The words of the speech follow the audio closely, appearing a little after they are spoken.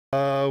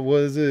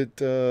Was it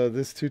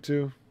this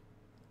tutu?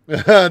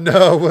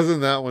 No, it wasn't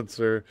that one,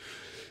 sir.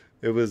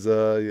 It was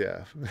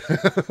yeah.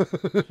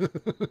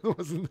 It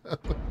wasn't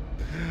that one.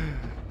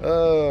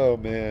 Oh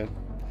man.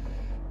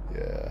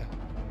 Yeah.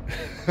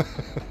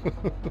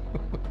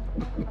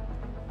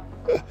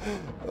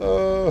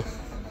 Oh.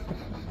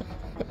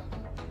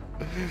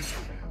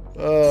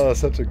 Oh,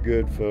 such a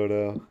good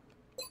photo.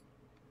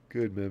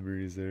 Good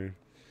memories there.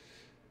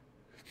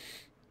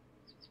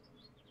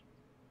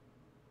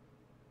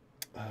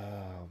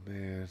 Oh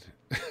man.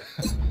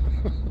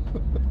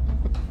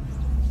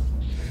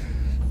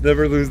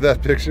 Never lose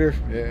that picture.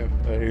 Yeah,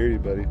 I hear you,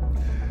 buddy.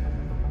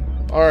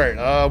 All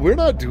right, we're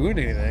not doing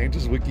anything.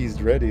 Just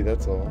wiki's ready.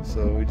 That's all.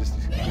 So we just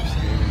keep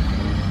scanning.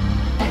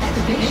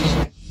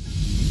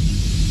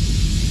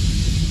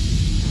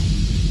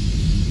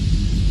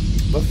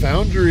 The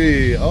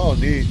Foundry. Oh,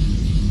 neat.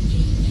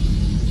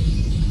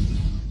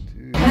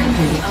 Dude.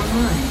 Foundry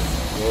online.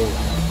 Whoa.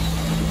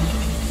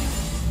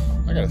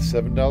 I got a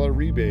 $7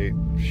 rebate.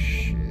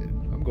 Shit.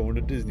 I'm going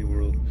to Disney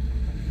World.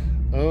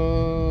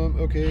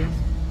 Okay.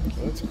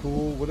 That's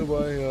cool. What do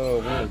I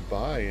want to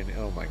buy? And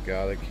oh my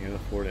god, I can't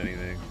afford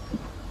anything.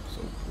 I'm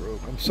so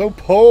broke. I'm so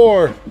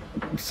poor.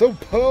 I'm so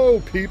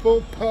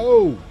people.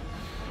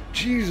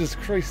 Jesus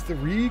Christ,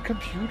 3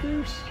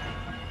 computers?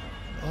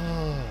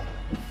 Ah.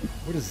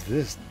 What is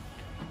this?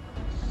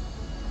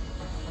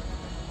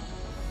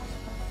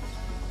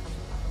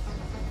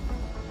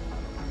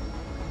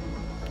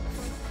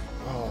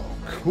 Oh,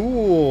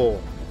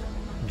 cool.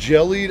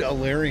 Jellied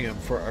alarium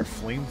for our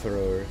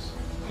flamethrowers.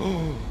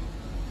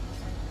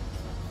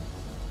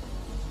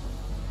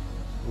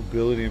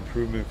 Mobility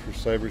improvement for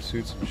cyber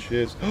suits and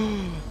ships.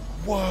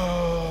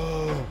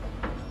 Whoa!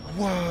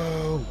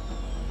 Whoa!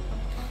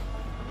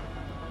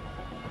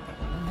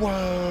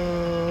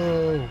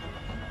 Whoa!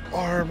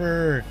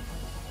 Armor!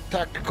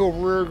 Tactical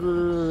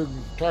rigor!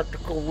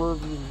 Tactical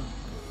rigor!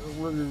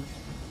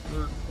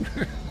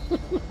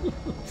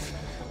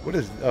 What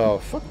is... Oh,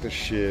 fuck the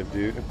shit,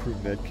 dude.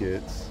 Improved med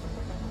kits.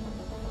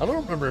 I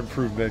don't remember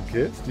improved med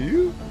kits, do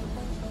you?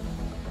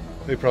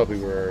 They probably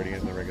were already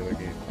in the regular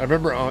game. I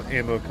remember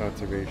ammo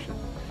conservation.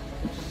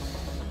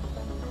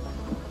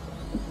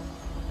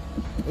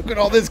 Look at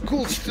all this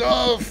cool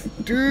stuff!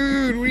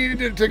 Dude, we need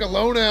to take a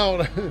loan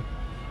out!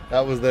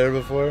 That was there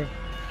before.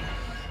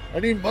 I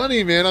need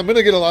money, man. I'm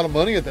gonna get a lot of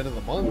money at the end of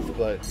the month,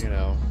 but, you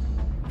know.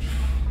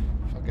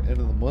 Fucking end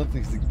of the month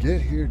needs to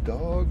get here,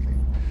 dog.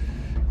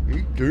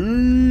 8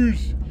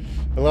 days!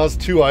 Allows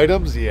 2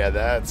 items? Yeah,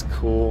 that's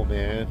cool,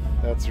 man.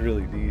 That's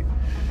really neat.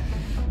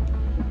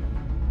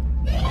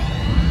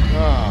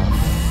 Ah.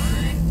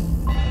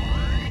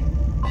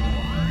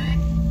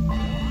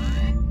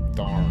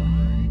 Darn.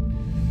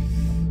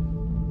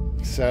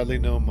 Sadly,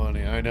 no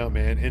money. I know,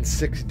 man. In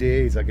 6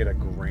 days, I get a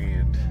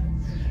grand.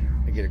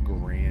 I get a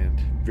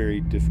grand.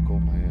 Very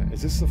difficult, man.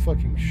 Is this the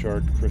fucking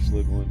shark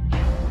chrysalid one?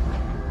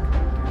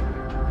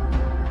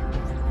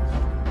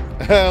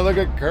 Look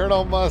at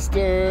Colonel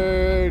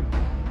Mustard.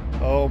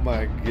 Oh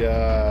my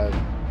god.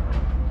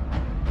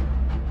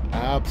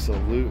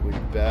 Absolutely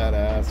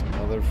badass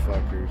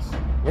motherfuckers.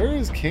 Where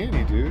is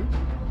Candy, dude?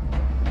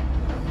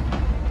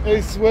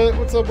 Hey, Sweat,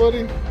 what's up,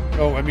 buddy?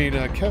 Oh, I mean,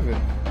 Kevin.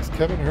 Is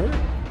Kevin hurt?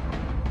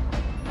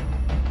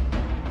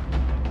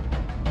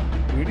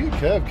 We need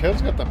Kev.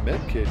 Kev's got the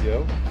med kit,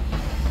 yo.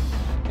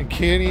 And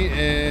Candy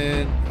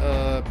and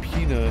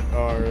Peanut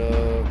are,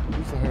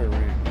 who's the higher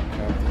rank?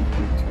 Captain,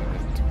 Lieutenant.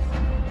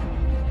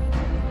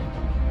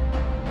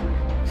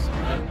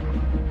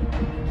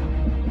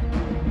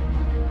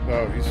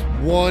 Oh, he's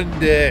 1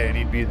 day and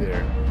he'd be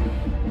there.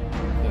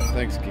 Yeah,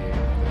 thanks, game.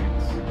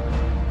 Thanks.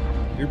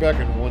 You're back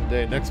in 1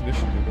 day. Next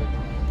mission, dude.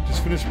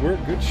 Just finished work.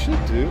 Good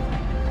shit, dude.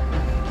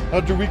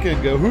 How'd your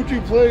weekend go? Who'd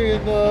you play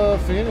in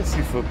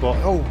fantasy football?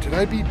 Oh, did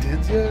I beat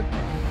Dins yet?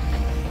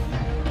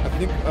 I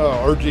think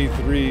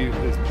RJ3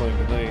 is playing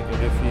tonight,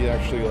 and if he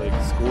actually like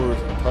scores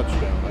a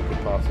touchdown, I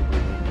could possibly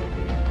win the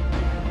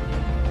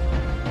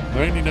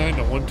game. 99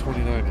 to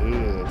 129.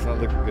 Ugh, it's not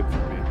looking good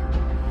for me.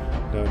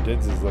 No,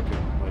 Dins is looking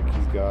like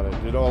he's got it.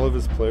 Did all of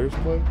his players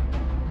play?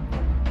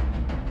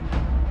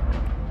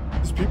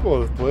 His people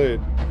have played.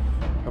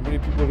 How many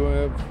people do I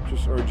have?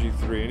 Just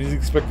RG3. And he's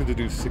expected to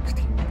do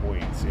 16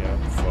 points. Yeah,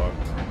 I'm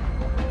fucked.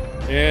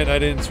 And I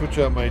didn't switch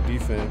out my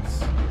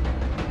defense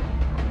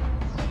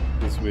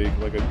this week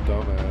like a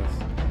dumbass.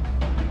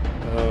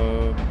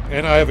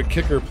 And I have a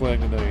kicker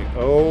playing tonight.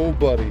 Oh,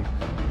 buddy.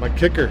 My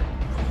kicker.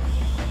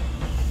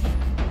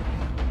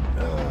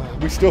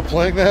 We still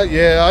playing that?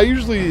 Yeah, I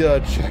usually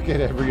check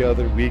it every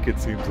other week, it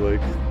seems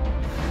like.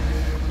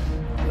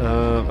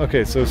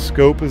 Okay, so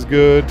Scope is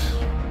good.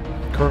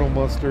 Colonel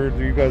Mustard,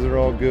 you guys are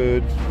all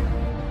good.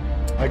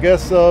 I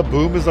guess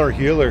Boom is our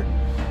healer.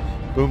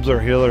 Boom's our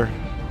healer.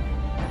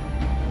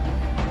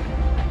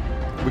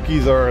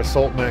 Wiki's our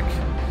assault mech.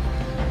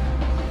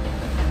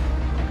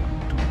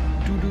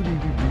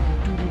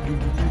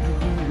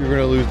 You're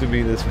gonna lose to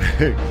me this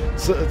week.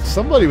 So,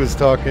 somebody was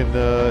talking,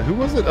 who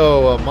was it?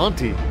 Oh,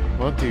 Monty.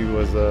 Monty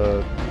was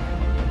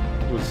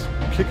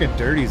kicking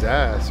Dirty's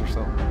ass or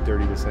something.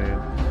 Dirty was saying.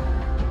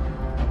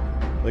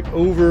 Like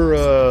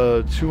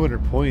over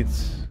 200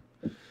 points,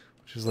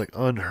 which is like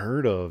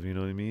unheard of. You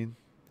know what I mean?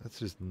 That's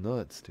just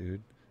nuts,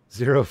 dude.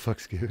 0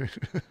 fucks given.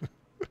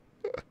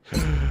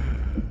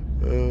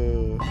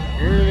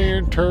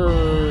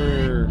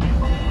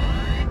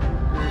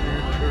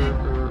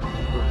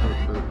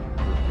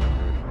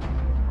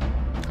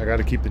 I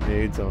gotta keep the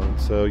nades on,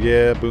 so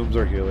yeah, Boom's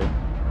our healer.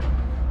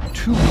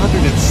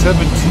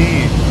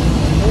 217!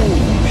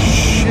 Holy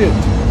shit!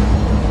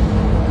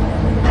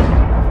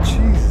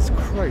 Jesus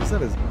Christ,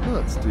 that is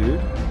nuts,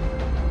 dude.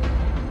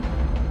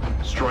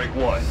 Strike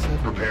one.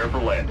 Prepare for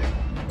landing.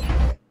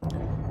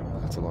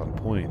 That's a lot of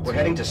points. We're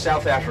heading to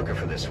South Africa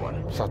for this one.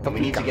 And we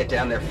need to get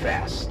down there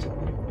fast.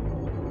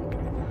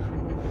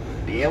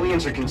 The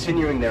aliens are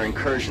continuing their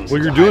incursions.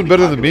 Well, you're doing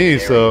better than me,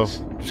 so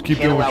just keep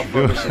doing what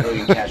you're doing. Can't allow further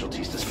civilian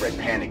casualties to spread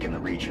panic in the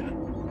region.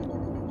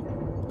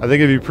 I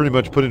think if you pretty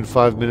much put in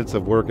 5 minutes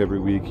of work every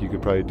week, you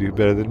could probably do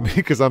better than me,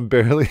 because I'm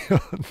barely on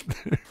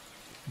there.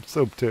 I'm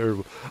so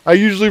terrible. I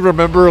usually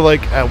remember,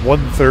 like, at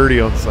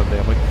 1:30 on Sunday.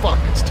 I'm like, fuck,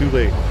 it's too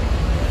late.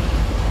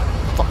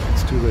 Fuck,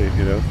 it's too late,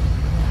 you know?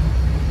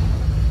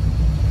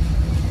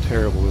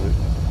 Terrible with it.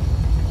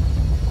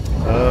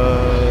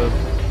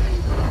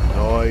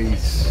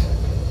 Nice.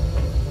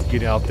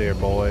 Get out there,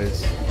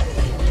 boys.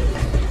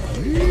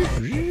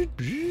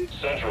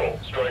 Central,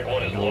 strike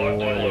one is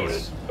locked and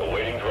loaded.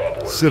 Awaiting drop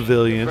order.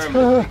 Civilians.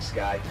 Big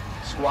Sky.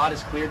 Squad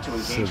is cleared to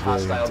engage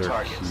hostile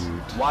targets.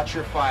 Cute. Watch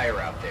your fire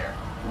out there.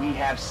 We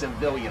have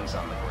civilians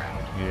on the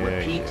ground. Yeah,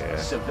 Repeat, yeah.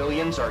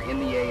 civilians are in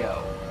the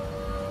AO.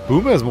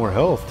 Boom has more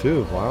health,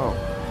 too. Wow.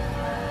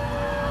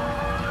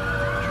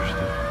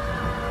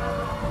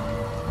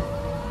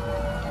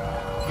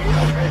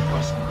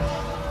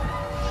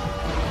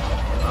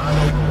 On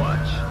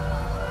Overwatch.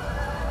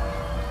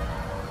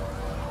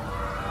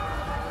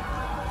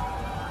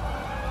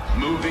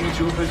 Moving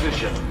to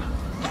position.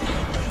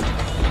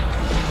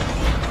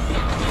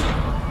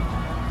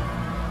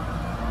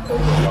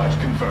 Overwatch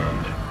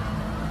confirmed.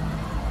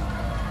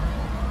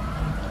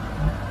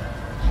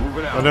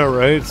 Moving out. I know,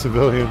 right?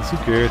 Civilians, who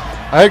cared?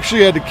 I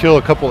actually had to kill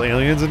a couple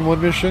aliens in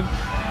one mission,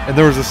 and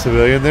there was a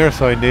civilian there,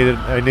 so I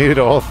naded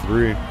all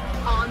 3.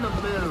 On the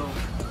move.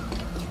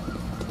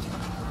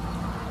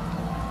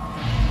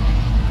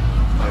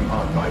 I'm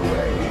on my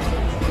way.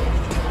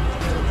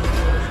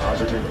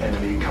 Positive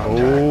enemy contact.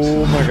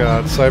 Oh my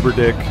god, cyber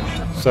dick.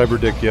 Cyber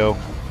dick, yo.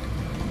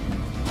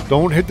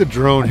 Don't hit the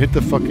drone, hit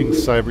the fucking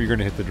cyber. You're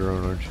gonna hit the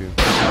drone, aren't you?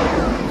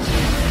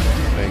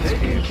 Thanks,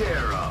 Taken Gabe.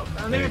 care of.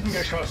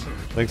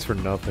 Thanks for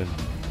nothing,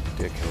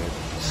 dickhead.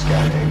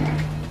 Scanning.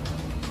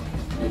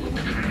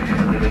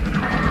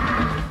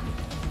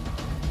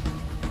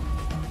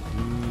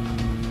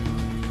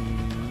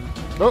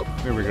 Oh,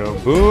 here we go.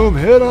 Boom,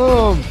 hit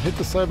him! Hit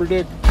the cyber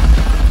dick.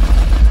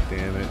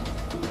 Damn it.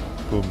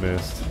 Boom,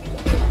 missed.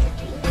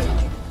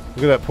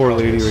 Look at that poor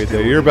lady right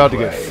there. You're about to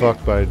get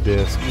fucked by a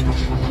disc.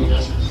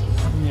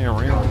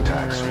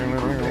 Contacts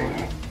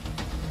regrouping.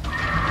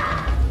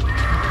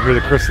 Hear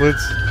the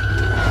chrysalids?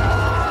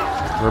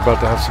 We're about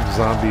to have some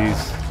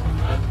zombies.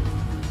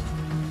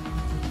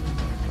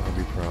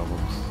 Zombie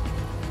problems.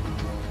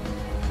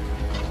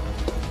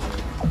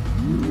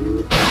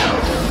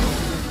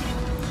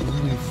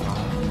 Only 5.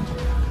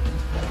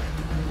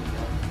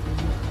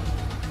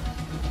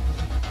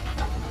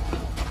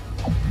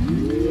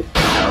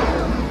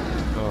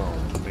 Oh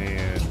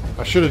man.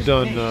 I should have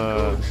done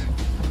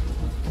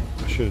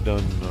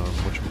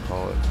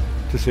whatchamacallit.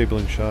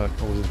 Disabling shock.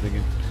 I wasn't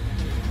thinking.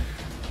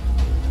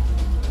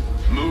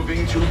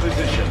 Moving to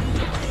position.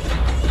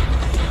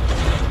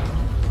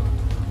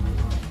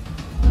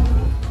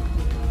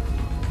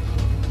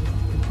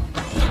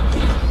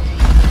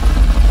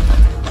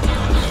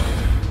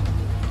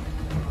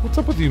 What's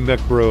up with you mech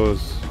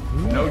bros?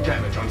 No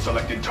damage on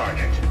selected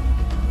target.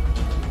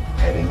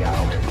 Heading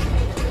out.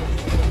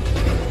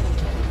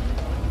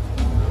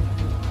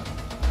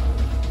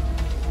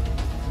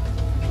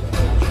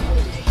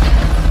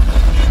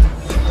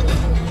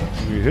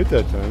 You hit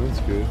that time,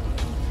 that's good.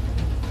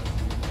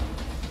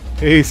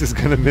 Ace is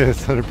gonna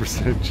miss,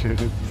 100%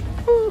 chance.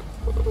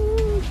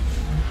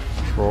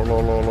 La la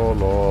la la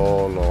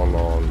la la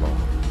la la.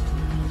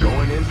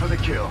 Going in for the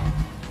kill.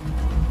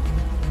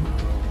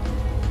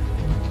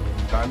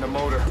 Time to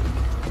motor.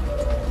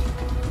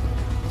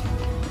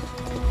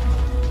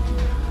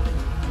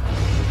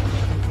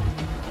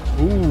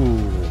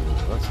 Ooh,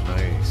 that's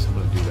nice. I'm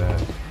gonna do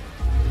that.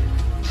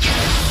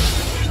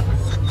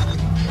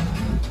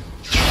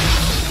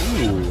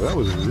 Ooh, that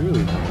was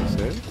really nice,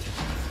 eh?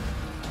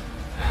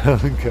 I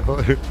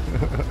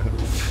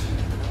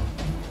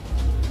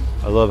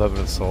love having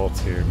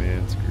assaults here,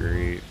 man. It's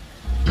great.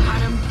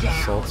 Cut 'em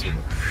down. Assaults are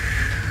the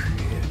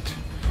shit.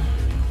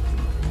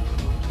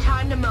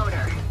 Time to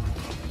motor.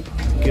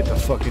 Get the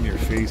fuck in your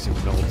face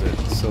and melt it.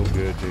 It's so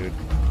good, dude.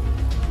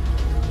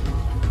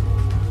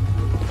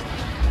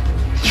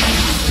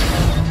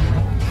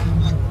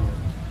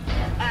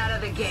 Out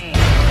of the game.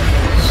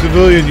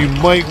 Civilian, you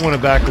might want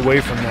to back away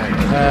from that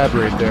cab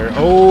right there.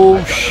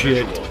 Oh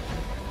shit.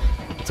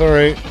 It's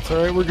alright. It's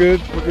alright. We're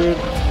good. We're good.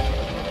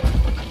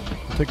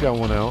 Take that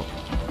one out.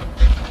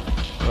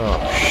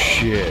 Oh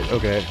shit.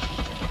 Okay.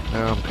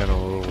 Now I'm kind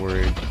of a little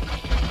worried.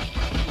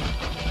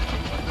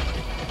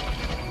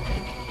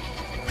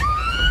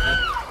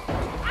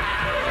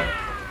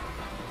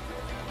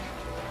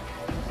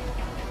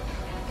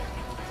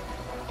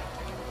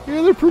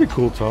 Yeah, they're pretty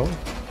cool, tall.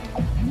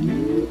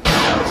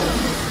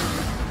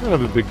 Kind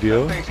of a big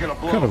deal.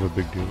 Kind of a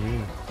big deal,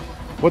 yeah.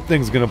 What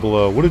thing's gonna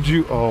blow? What did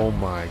you... Oh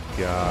my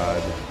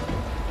god.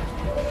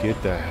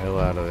 Get the hell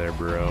out of there,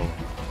 bro.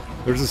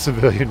 There's a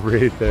civilian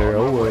right there.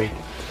 Oh well.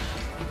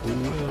 Oh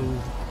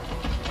well.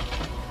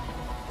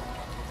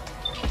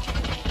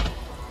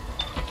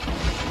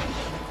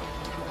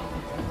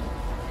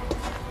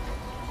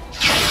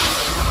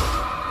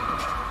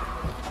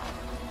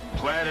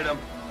 Planted him.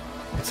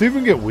 Let's see if we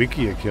can get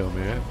Wiki a kill,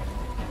 man.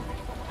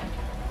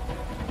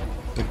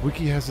 Like,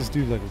 Wiki has this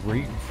dude, like,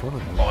 right in front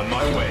of him. On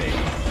my way.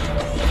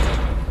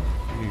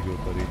 There you go,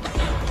 buddy.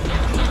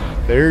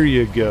 There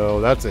you go.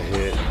 That's a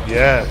hit.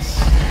 Yes.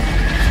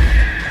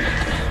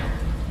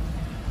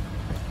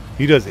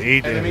 He does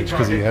 8 damage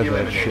because he has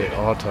that shit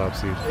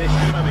autopsied.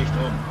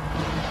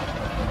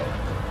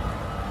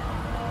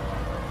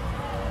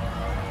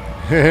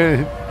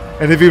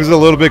 And if he was a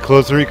little bit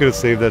closer, he could have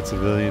saved that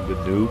civilian,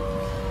 but nope.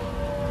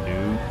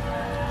 Nope.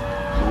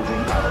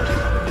 Moving out.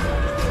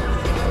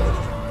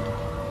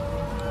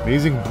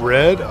 Amazing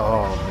bread?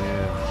 Oh,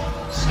 man.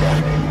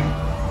 Scanning.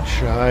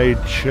 Chai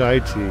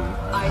tea.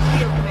 I see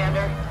you,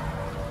 Commander.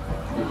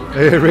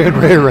 Hey, it ran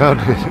right around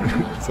it.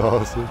 It's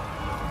awesome.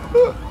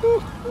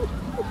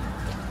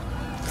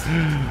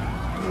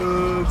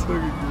 Oh, that's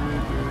fucking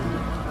great, dude.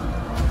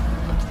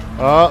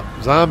 Oh,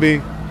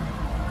 zombie.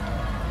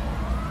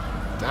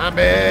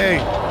 Zombie!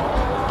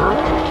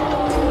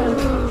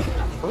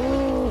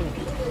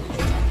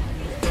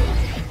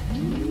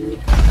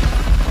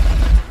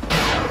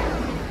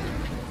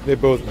 They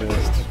both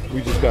missed.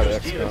 We just got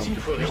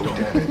XCOM. No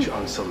damage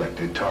on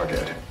selected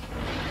target.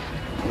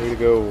 Way to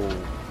go,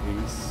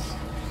 Ace.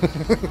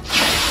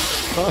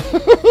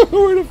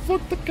 Where the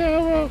fuck the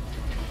camera?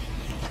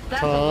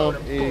 That's a Tom load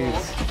of bull.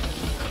 Ace.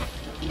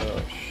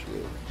 Oh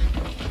shit.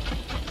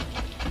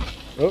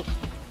 Oh,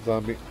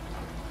 zombie.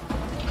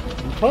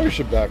 We probably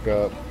should back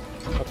up.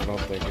 That's what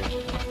I'm thinking.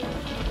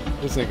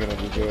 This ain't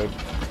gonna be good.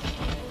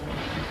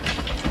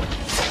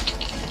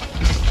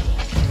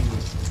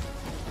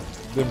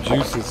 Them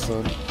juices,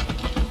 son.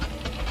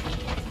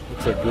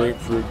 Looks like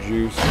grapefruit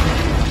juice.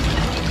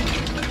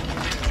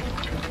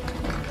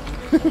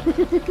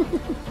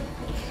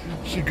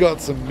 She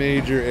got some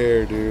major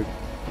air, dude.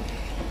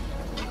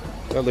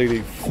 That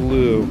lady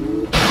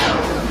flew.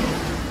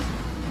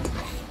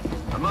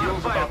 I'm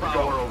on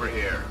firepower over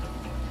here.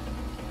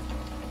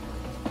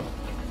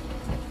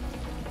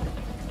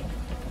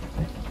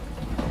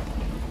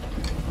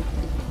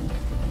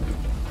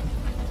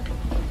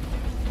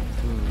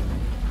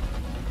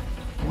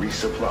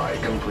 Resupply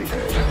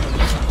completed.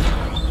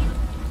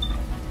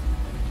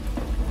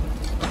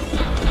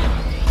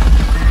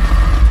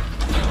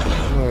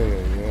 Ay,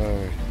 ay,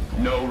 ay.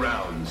 No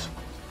rounds.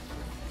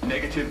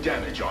 Negative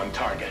damage on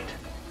target.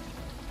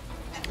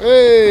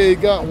 Hey,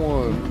 got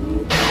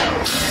one.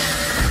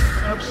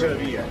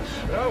 Observiert.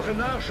 Brauche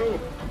Nachschub.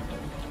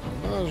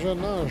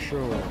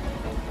 Sure.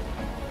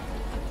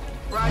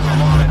 Roger,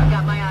 I've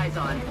got my eyes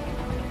on.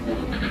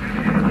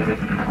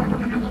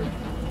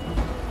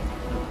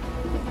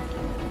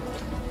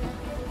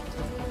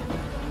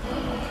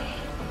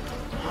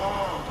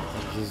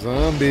 The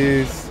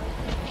zombies.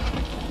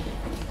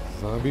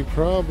 Zombie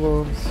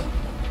problems.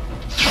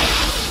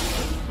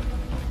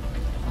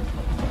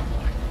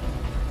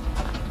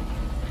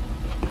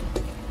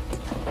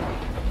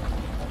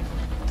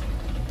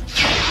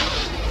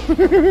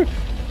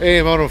 Hey,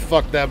 I'm gonna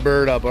fuck that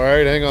bird up,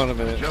 alright? Hang on a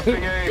minute.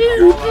 Jumping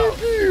aim. All out. Oh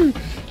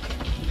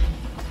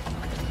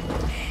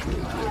shit,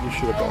 yeah, we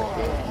should have backed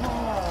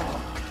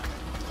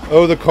up.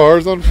 Oh, the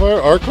car's on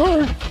fire? Our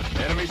car?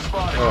 Enemy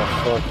spotted. Oh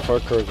fuck, our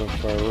car's on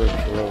fire. We're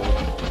in trouble.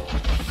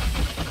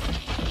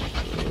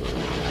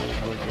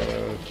 Oh my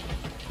god.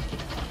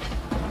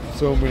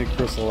 So many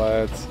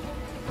chrysalides.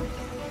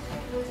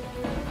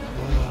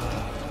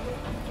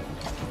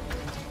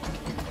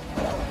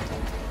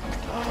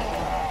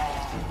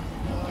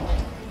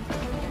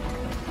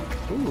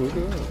 Ooh, look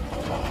at that.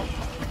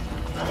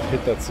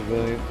 Hit that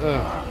civilian.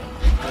 Ugh.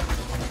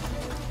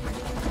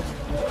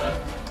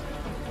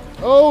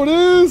 Oh, it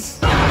is!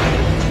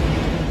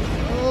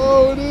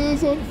 Oh, it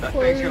is on That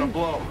fire. thing's gonna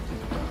blow.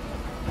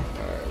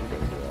 Alright, we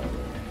gotta get out of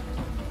there.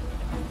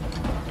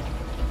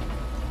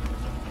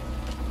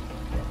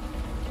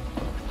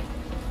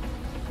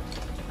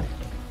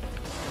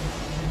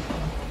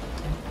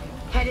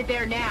 Headed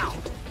there now.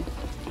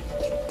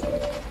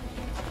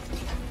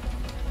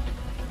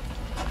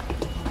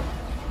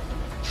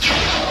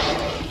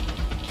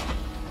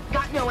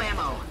 Got no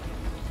ammo.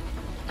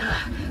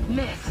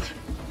 Missed.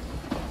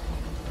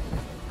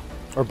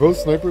 Are both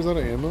snipers out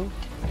of ammo?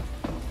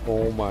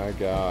 Oh my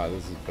god,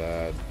 this is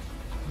bad.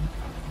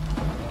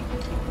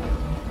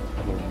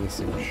 They're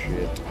missing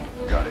shit.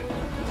 Got it.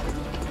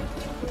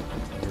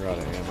 You're out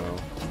of ammo.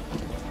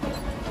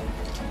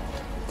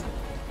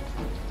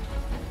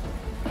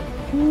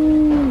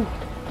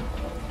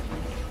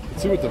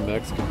 Let's see what the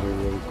mechs can do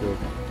really quick.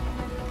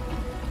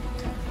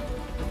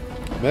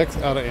 Mech's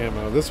out of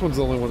ammo. This one's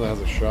the only one that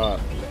has a shot.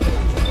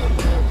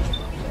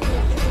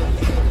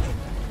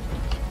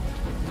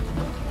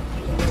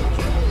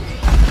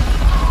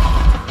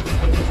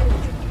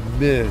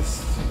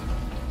 Missed.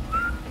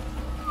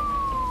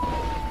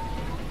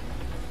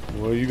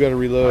 Well, you gotta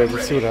reload.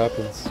 Let's see what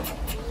happens.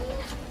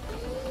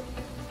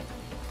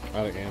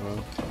 Out of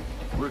ammo.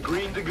 We're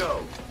green to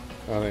go.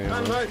 Out of ammo.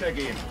 I'm right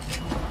again.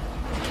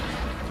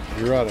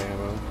 You're out of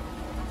ammo.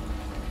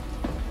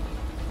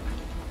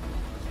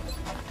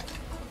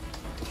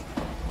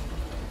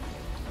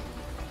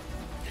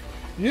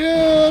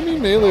 Yeah, I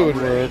mean melee would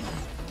work.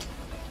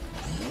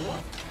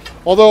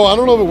 Although I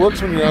don't know if it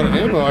works when you're out of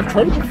ammo. I've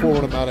tried it before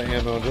when I'm out of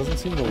ammo. It doesn't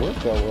seem to work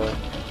that well.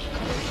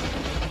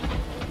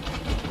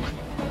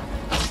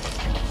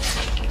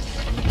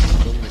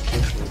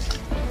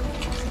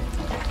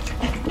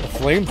 A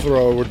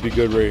flamethrower would be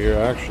good right here,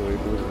 actually,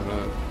 believe it or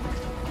not.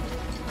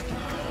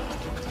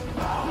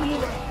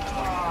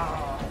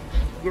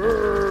 You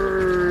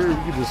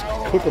could just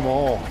cook them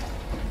all.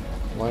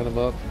 Line them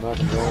up, knock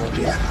them down.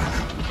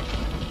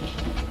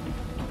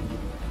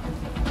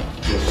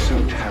 This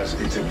suit has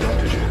its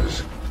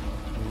advantages.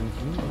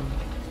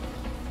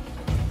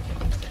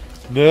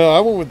 No, I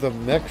went with the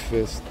mech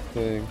fist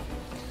thing.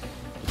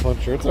 The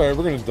puncher. It's alright,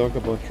 we're gonna dunk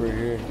a bunch right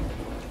here.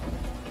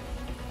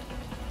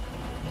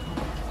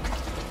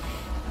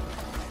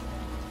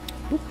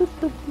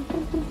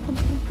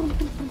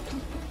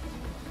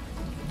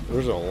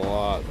 There's a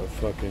lot of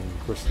fucking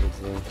crystals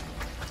there.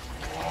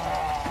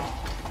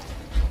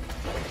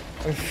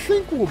 I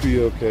think we'll be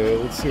okay.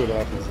 Let's see what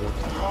happens there.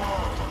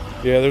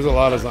 Yeah, there's a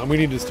lot of zombies. We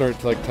need to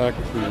start like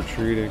tactically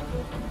retreating.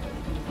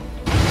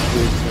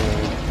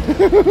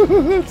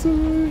 That's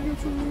amazing.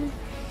 That's amazing.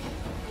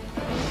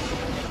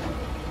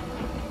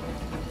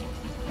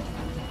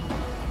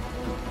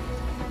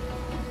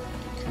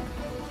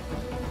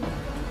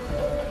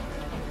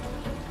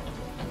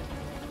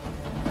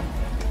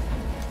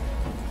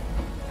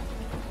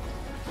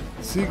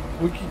 See,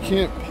 Wiki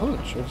can't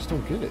punch. I just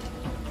don't get it.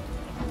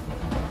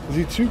 Is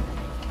he too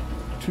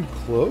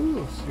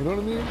close? You know what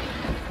I mean?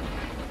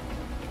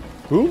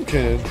 Boom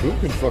can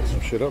fuck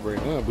some shit up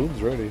right now.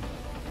 Boom's ready.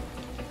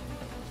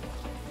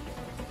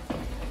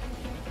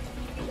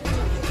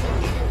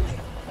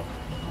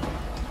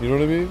 You know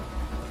what I mean?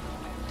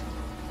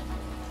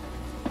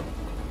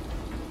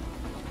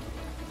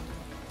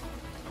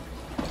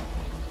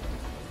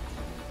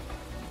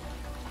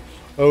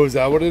 Oh, is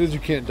that what it is? You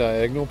can't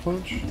diagonal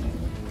punch?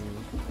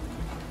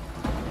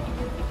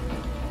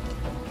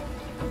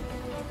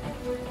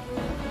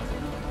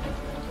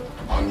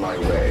 On my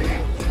way.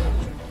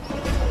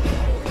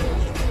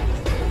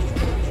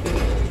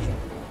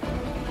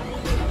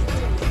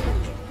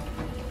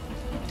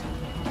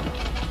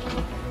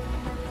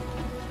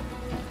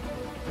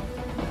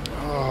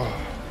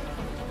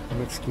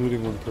 I'm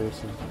excluding one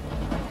person.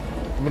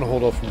 I'm gonna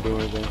hold off from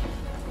doing anything.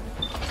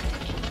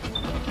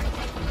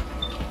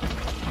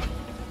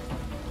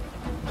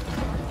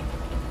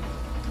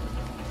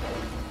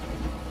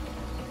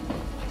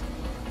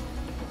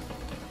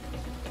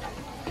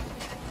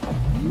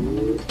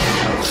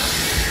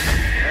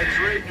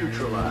 X-ray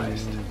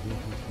neutralized.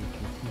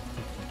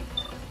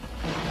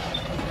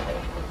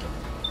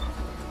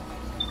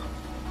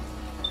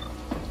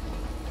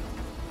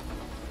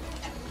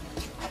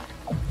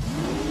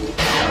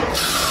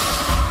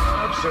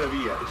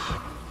 Observious.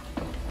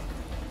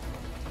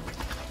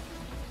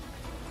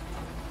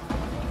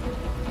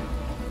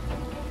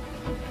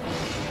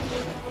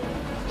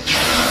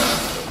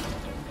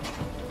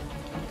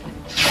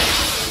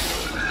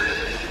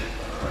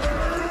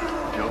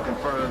 Kill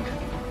confirmed.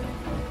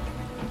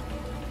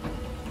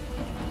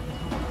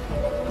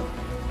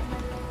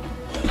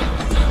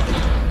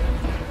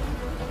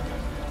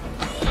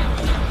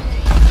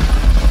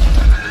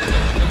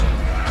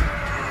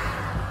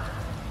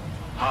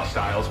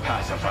 Hostiles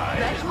pacified.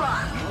 Let's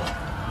rock.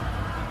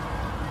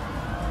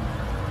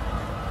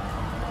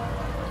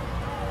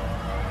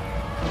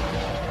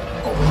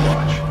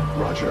 Overwatch.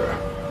 Roger.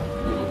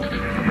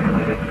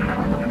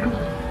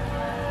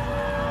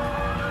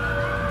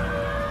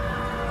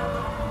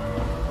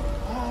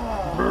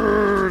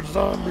 Brrr,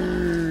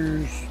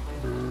 zombies!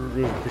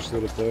 Brrr, push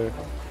that up there.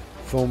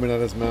 Foaming at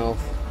his mouth.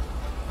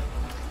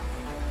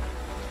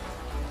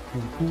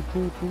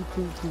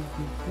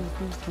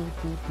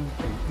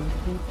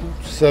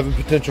 Seven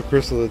potential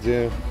chrysalids,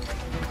 yeah.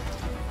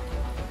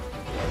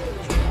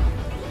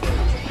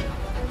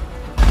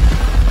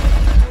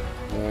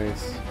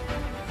 Nice.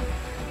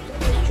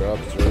 Nice job,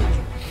 sir.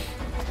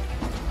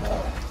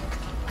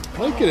 I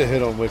might get a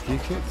hit on Wiki, you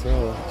can't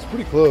tell. It's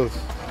pretty close.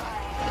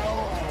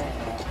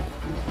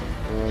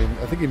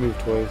 I think he moved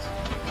twice.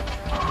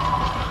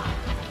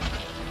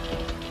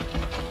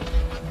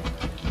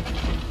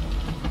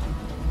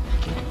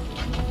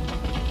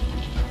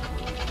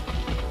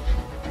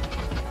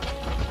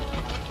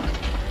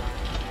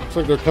 Looks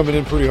like they're coming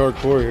in pretty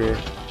hardcore here.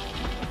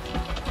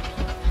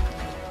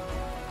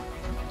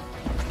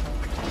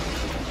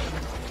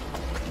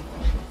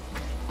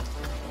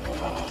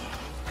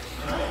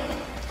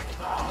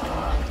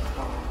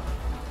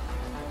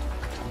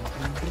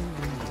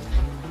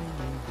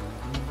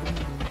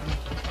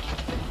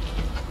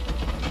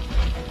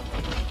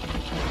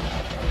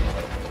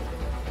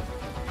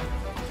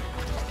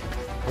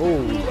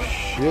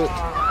 shit.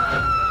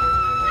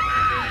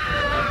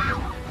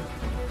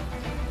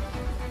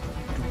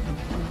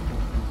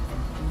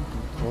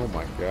 Oh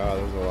my god,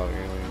 there's a lot of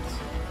aliens.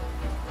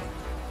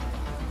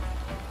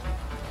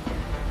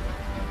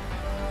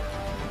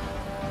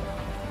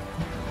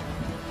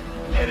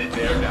 Headed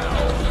there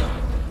now.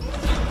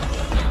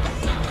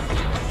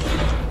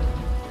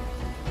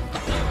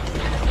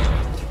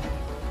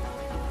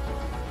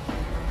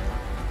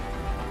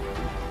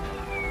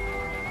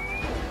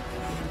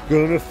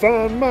 Gonna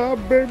find my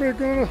baby,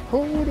 gonna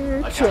hold her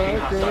Attacking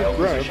tight, gonna hostile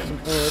grab position.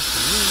 some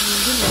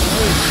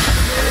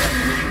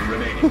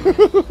Remaining.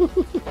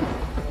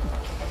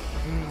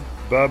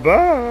 Bye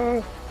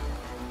bye.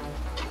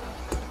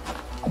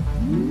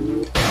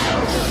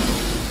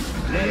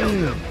 Nailed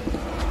him.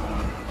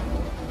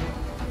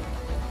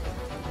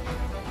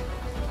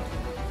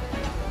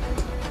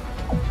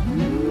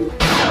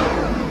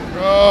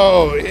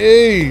 Oh,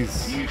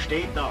 Ace! You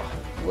stayed now.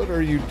 What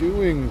are you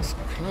doing,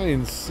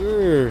 kind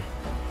sir?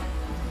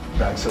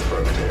 That's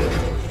affirmative.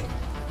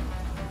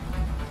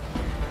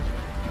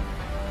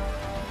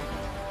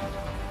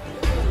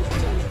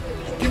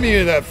 Give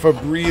me that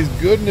Febreze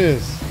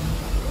goodness.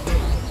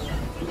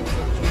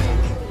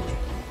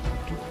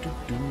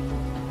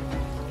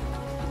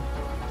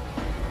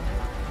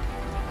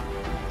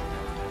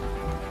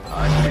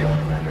 I'm field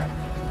commander.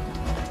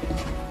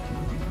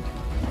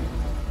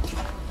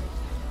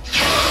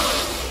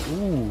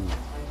 Ooh.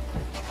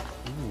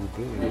 Ooh,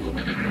 big.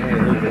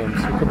 Alright, here comes.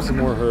 Here comes some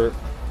more hurt.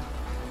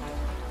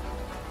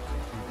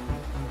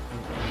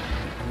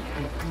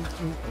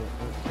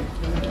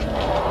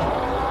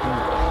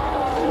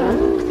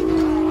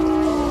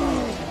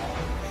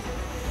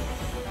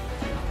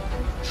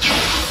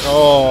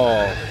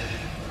 Oh.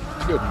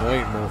 Good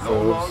night, mofos.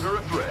 No longer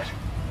a threat.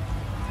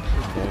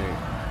 Good night.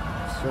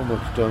 So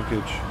much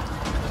dunkage.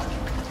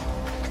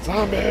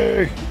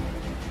 Zombie!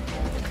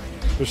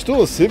 There's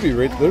still a civvy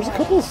right there. There's a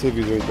couple of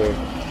civvies right there.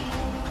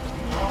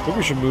 I think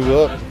we should move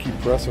up and keep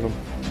pressing them.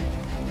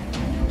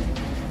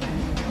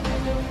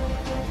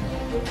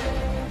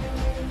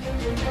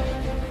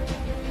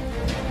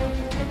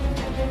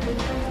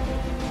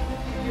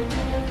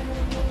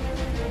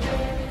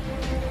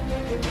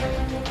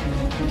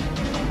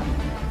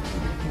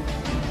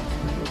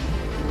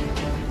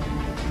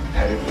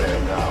 Headed there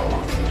now.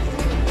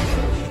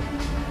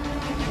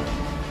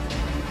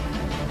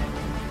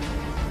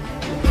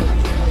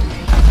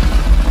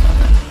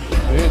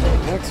 Man, the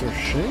necks are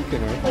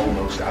shanking her.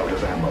 Almost out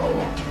of ammo.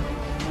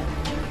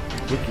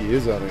 Wiki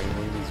is out of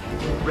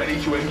ammo. Ready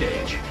to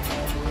engage.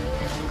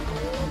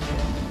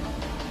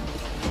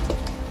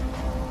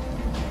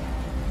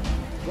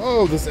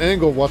 Oh, this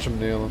angle. Watch him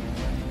nail him.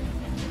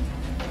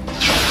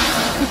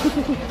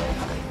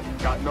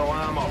 Got no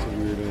ammo. It's a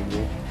weird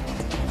angle.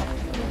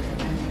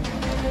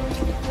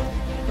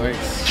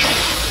 Nice.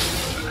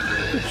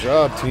 Good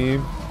job,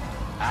 team.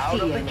 Out See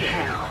of you the in game.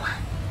 hell.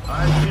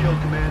 I'm field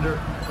commander.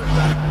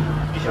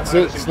 That's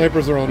it.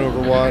 Snipers are on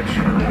Overwatch.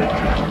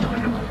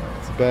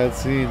 It's a bad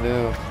scene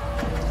now.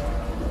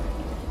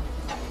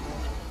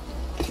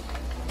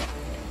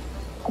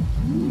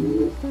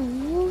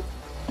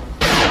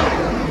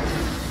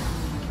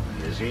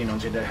 Così non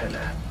c'è da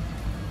hella.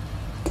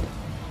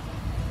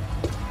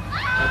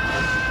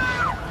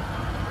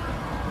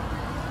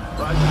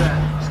 Roger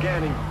that.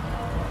 Scanning.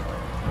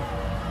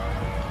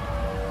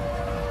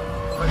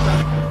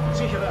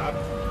 Sicher ab.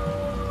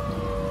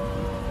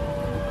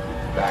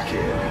 Back in.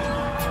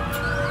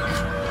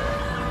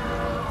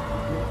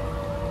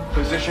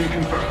 Position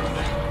confirmed.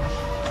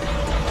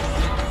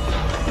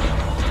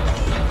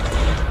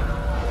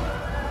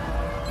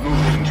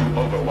 Moving to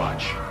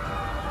Overwatch.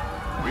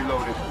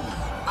 Reloaded.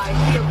 I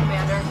feel,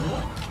 Commander.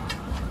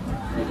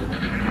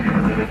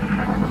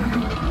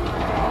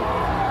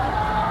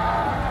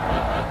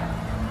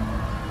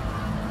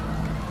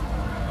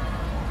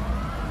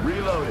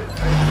 Reloaded.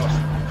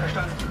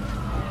 Verstanden.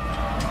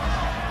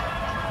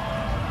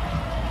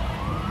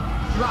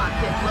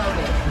 Locked and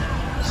loaded.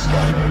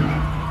 Scanning.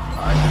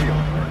 I feel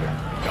commander.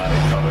 Got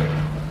it covered.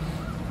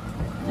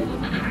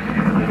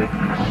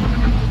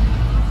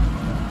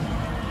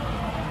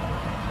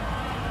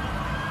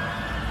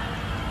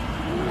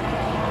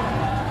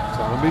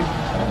 Zombie?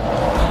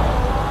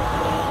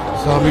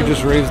 Zombie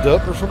just raised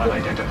up or something?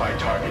 Unidentified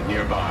target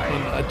nearby.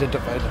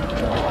 Unidentified.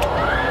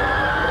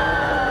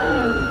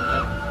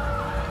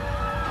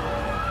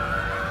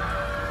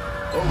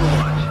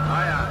 Overwatch.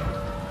 Aye, aye.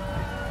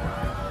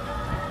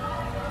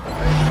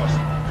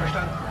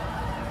 Verstanden.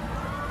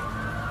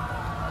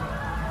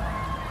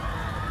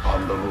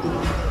 On the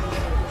move.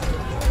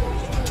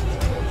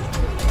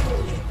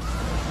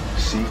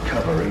 Seek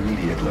cover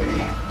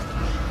immediately.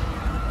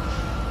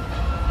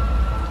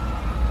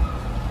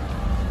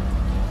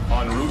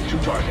 En route to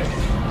target.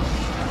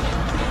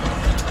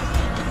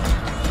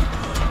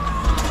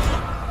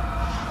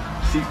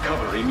 Seek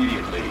cover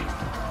immediately.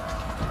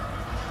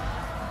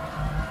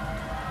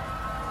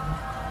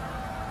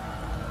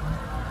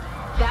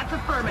 That's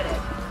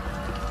affirmative.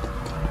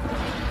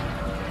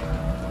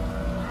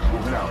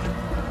 Moving out.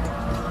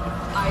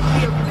 I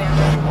feel,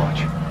 Commander.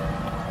 Watch.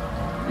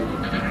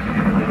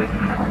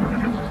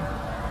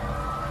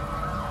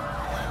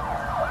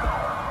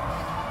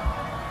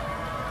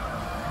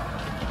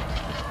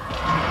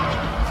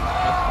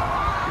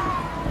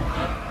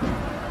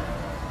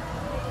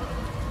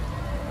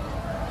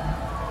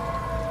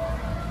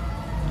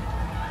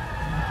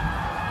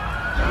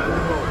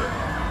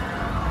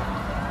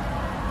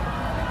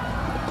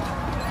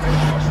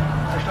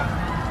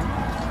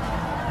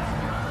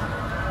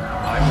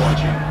 I'm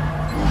watching.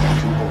 Moving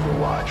to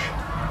Overwatch.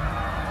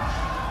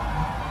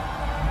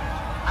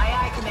 Aye,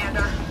 aye,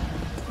 Commander.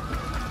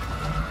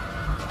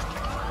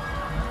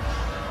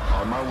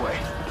 On my way.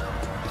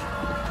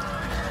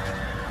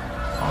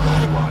 On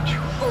Overwatch.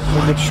 So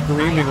much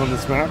screaming on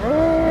this map.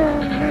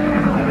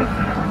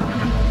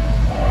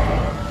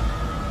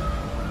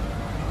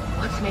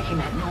 What's making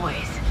that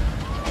noise?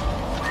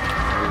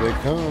 Here they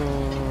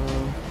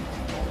come.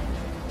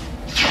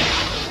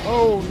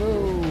 Oh no!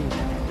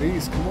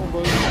 Ace, come on,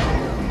 buddy. Damn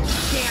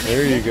it,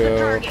 There you missed the go.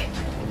 target.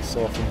 I'm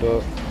softened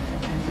up.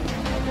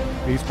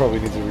 Ace probably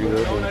needs a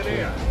reload. Don't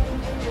you?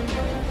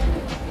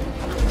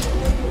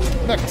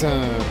 Next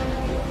time.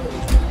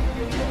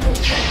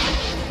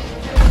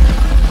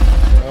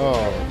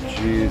 Oh,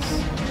 jeez.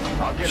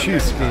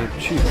 Jeez, game.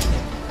 Jeez.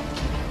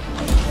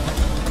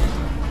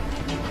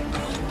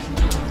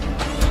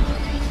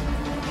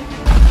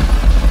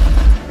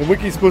 The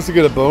Wiki's supposed to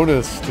get a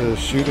bonus to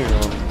shooting on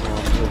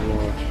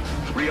Overwatch.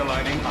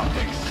 Realigning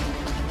optics.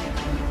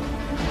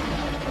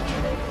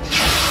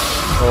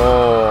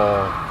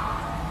 Oh.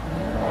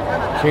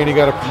 Caney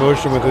got a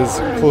promotion with his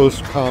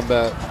close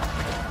combat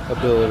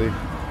ability.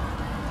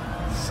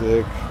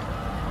 Sick.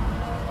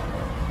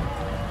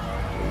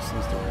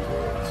 Jason's doing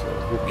good, so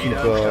we'll keep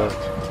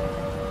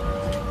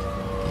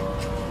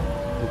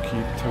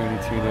Tiny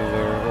Tina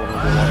there over the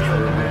watch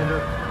for him.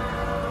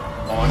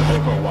 On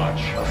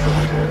Overwatch.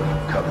 Affirmative.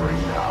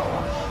 Covering now.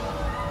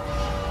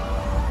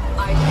 I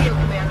feel,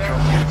 Commander.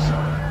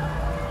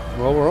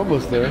 Well, we're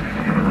almost there.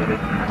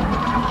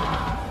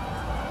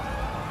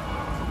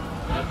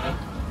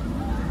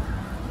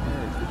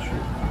 Alright, good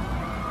shoot.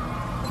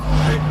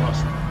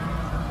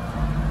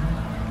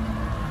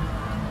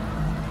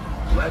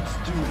 Let's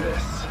do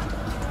this.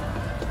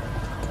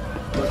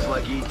 Looks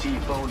like ET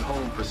phoned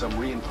home for some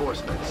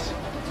reinforcements.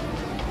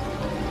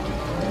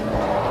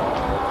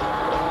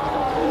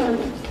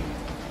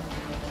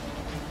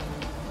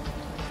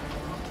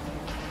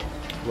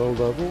 Low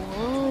level?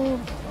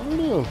 I don't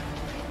know.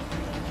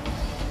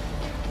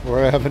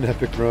 Or I have an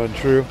epic run,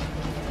 true.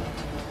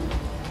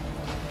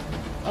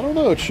 I don't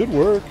know, it should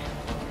work.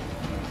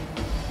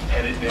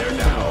 Headed there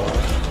now.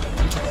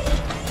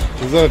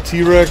 Is that a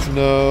T-Rex?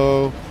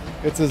 No.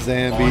 It's a On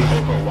Zambi.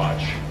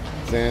 Overwatch.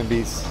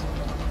 Zambies.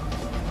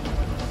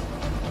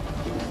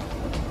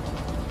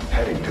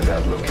 Heading to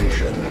that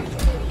location.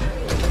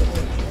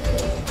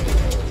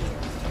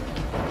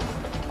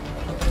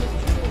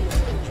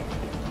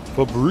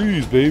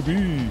 Febreze,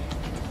 baby.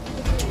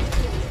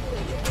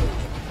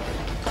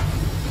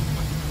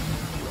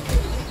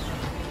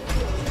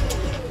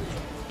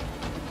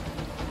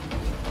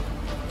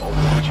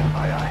 Overwatch.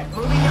 Aye, aye.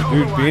 Moving to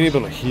Dude, Overwatch. being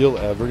able to heal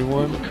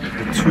everyone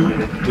with 2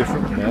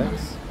 different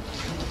mechs.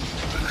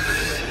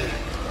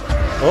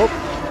 Oh,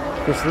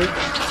 Chris.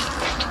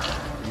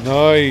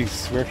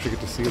 Nice. We actually get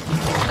to see it this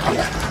time.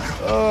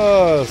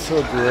 Oh,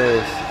 so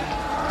gross.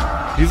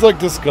 He's like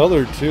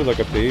discolored too, like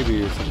a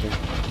baby or something.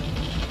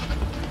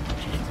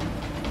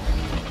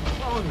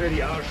 Bauen wir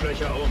die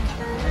Arschlöcher um.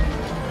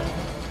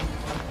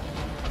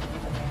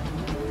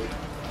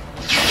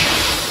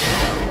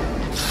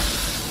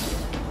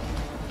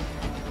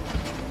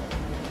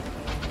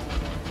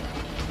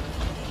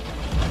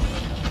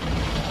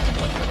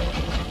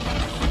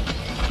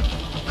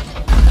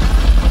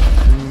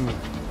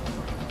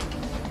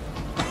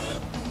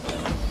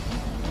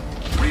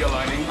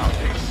 Realigning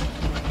optics.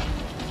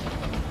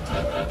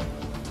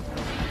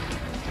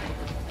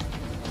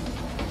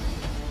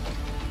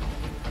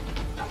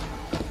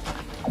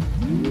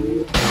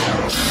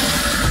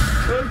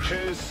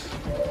 Coaches.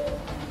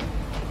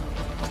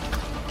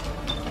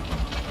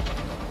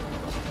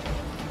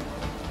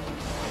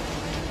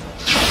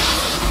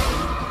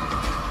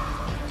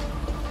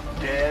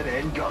 Dead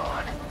and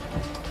gone.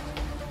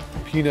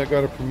 Peanut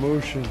got a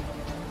promotion.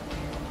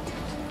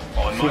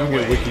 On See if we my can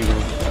get way. Wiki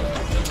one.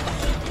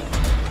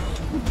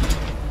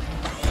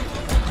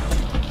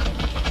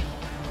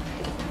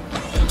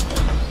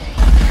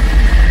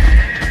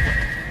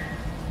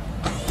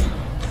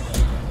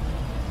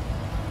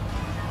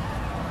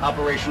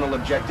 Operational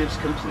objectives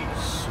complete.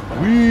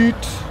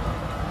 Sweet.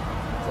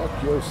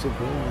 Fuck your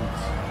civilians.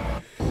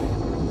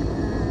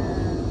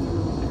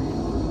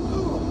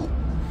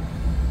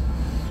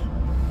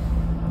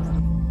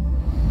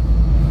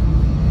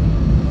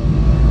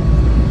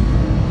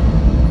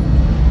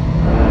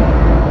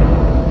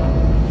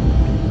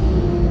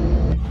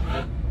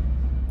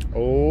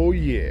 Oh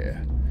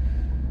yeah.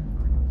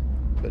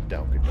 But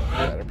Duncan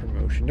got a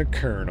promotion to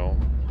Colonel.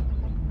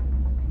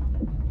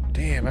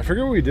 Damn, I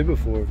forget what we did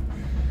before.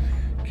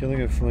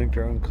 Killing a flanked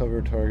or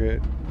uncovered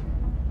target.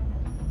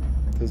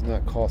 Does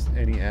not cost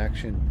any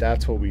action.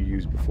 That's what we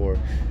used before.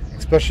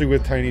 Especially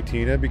with Tiny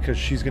Tina, because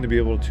she's going to be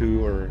able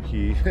to, or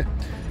he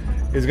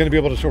is going to be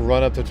able to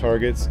run up to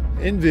targets,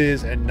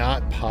 invis, and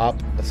not pop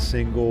a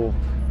single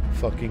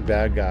fucking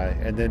bad guy,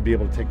 and then be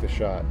able to take the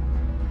shot.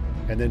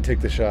 And then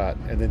take the shot,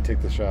 and then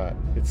take the shot.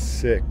 It's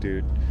sick,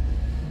 dude.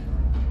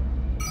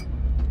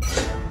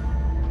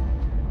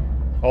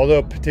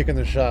 Although taking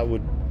the shot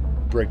would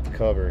break the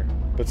cover.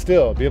 But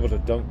still, be able to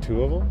dunk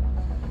 2 of them?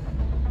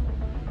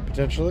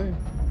 Potentially?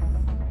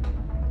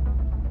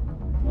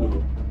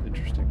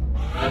 Interesting.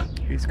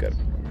 He's got a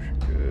promotion.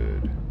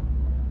 Good.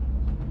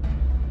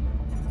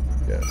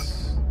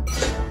 Yes.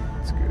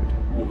 That's good.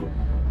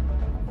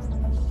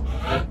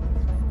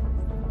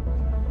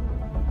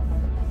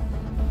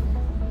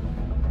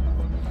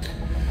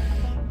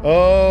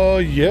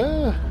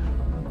 Yeah.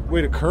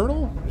 Wait, a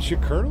colonel? Is she a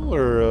colonel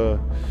or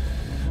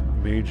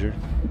major?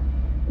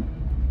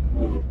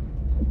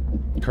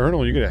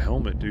 Colonel, you get a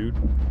helmet, dude.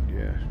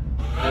 Yeah.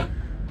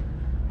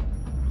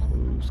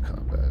 Close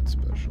combat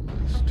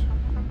specialist.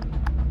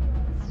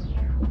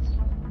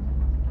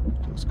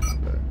 Close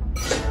combat.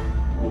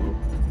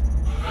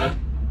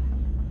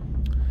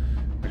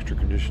 Extra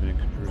conditioning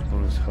confers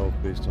bonus health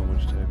based on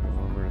which type of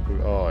armor.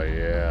 Oh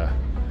yeah.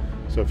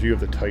 So if you have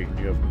the Titan,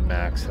 you have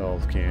max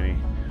health, can he?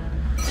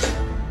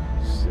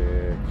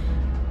 Sick.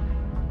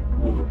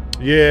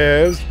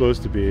 Yeah, it was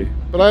supposed to be,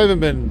 but I haven't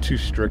been too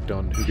strict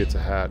on who gets a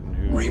hat and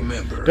who.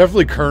 Remember,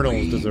 definitely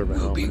colonels deserve a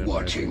helmet. Be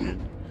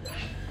watching.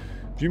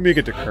 If you make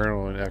it to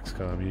colonel in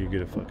XCOM, you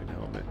get a fucking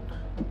helmet.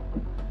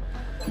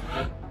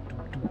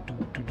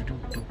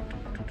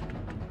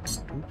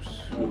 Oops.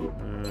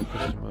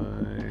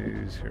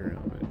 Customize your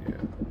helmet. Yeah.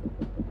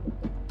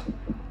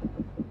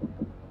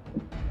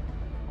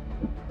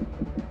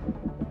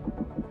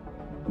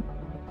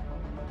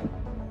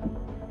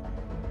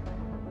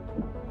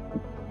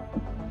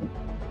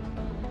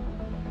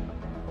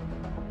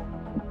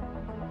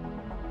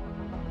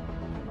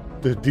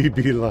 The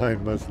DB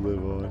line must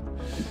live on.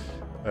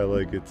 I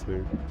like it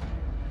too.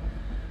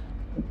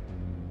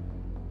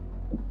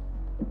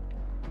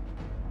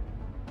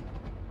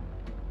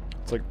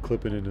 It's like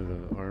clipping into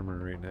the armor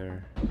right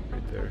there.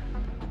 Right there.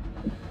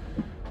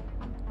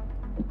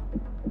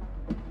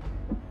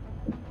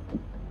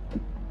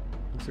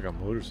 Looks like a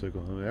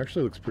motorcycle helmet. It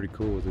actually looks pretty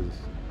cool with his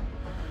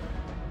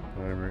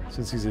armor.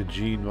 Since he's a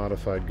gene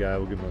modified guy,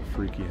 we'll give him a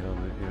freaky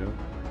helmet, you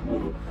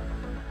know?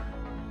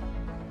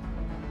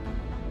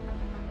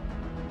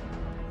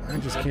 I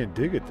just can't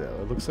dig it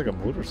though. It looks like a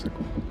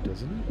motorcycle,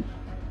 doesn't it?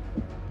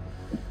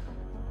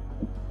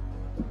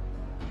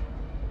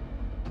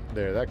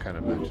 There, that kind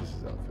of matches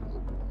his outfit a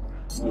little bit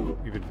more.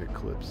 Even if it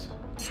clips.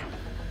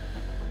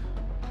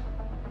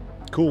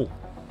 Cool.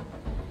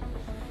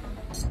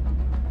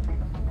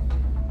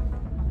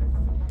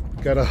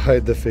 Gotta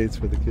hide the fates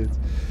for the kids.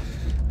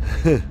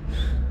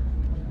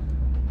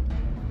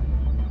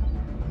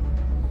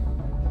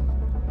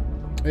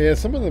 Yeah,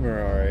 some of them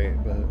are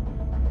alright, but...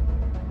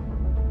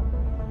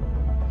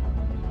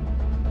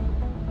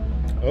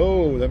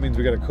 Oh, that means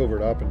we got a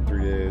covert op in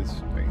 3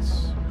 days.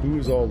 Nice.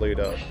 Who's all laid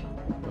up?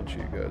 A bunch of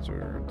you guys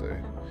are, aren't they?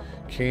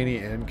 Canny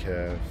and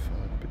Kev.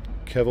 But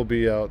Kev will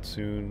be out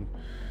soon.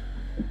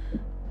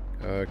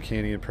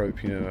 Canny and probably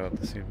Peanut out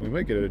the same. We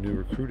might get a new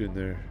recruit in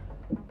there.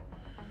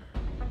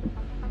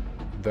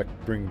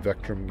 Bring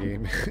Vectrum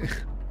game.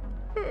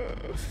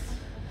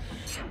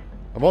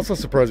 I'm also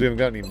surprised we haven't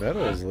got any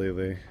medals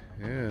lately.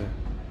 Yeah.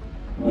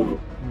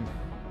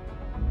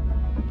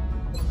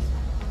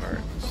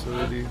 Alright,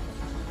 facility.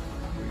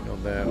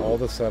 On that, all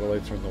the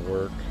satellites are in the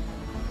work.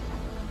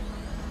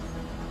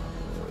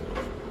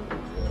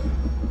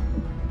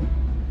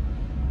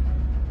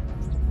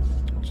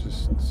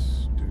 Just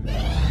do this.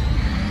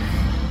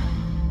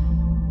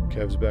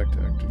 Kev's back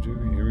to active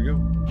duty. Here we go.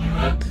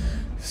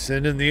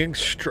 Send in the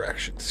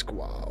extraction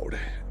squad.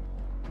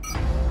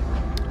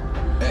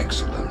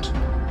 Excellent.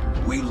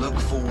 We look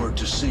forward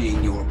to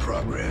seeing your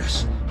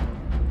progress.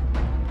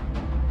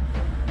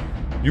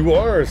 You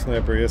are a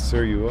sniper, yes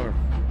sir, you are.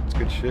 It's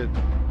good shit.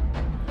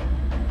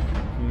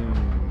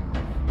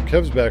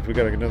 Kev's back, we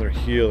got another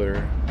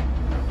healer.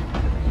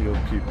 Heal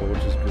people,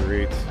 which is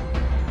great.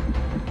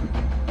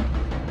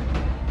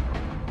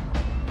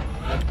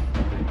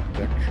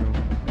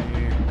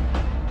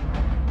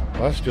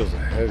 Last deal's a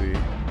heavy.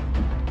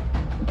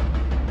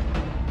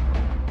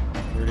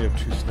 We already have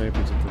 2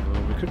 snipers at the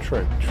moment. We could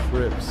try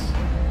trips.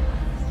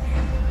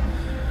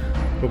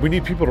 But we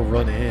need people to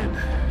run in.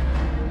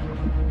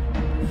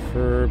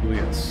 Preferably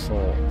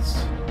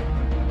assaults.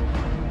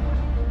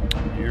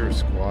 You're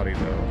squatty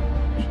though.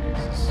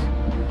 Jesus.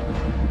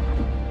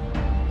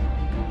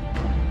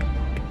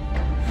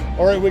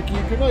 Alright, Wiki.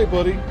 Good night,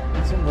 buddy.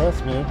 Get some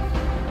rest, man.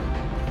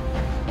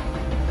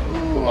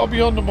 Ooh, I'll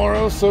be on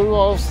tomorrow, so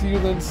I'll see you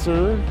then,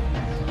 sir.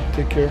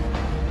 Take care.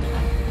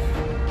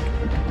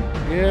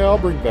 Yeah, I'll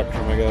bring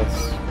Vectrum, I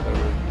guess.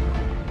 Whatever.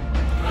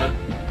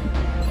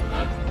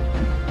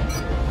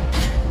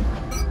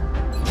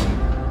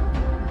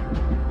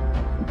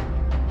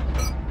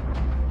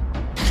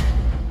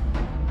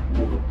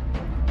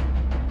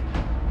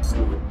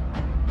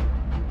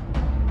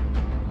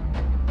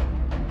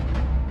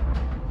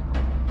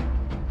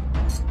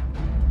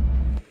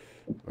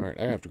 Alright,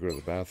 I have to go to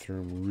the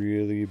bathroom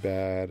really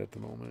bad at the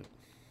moment.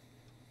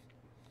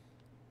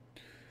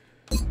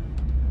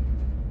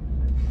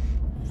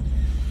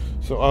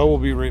 So I will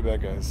be right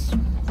back, guys.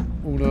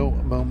 Uno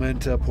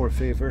momento, por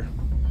favor.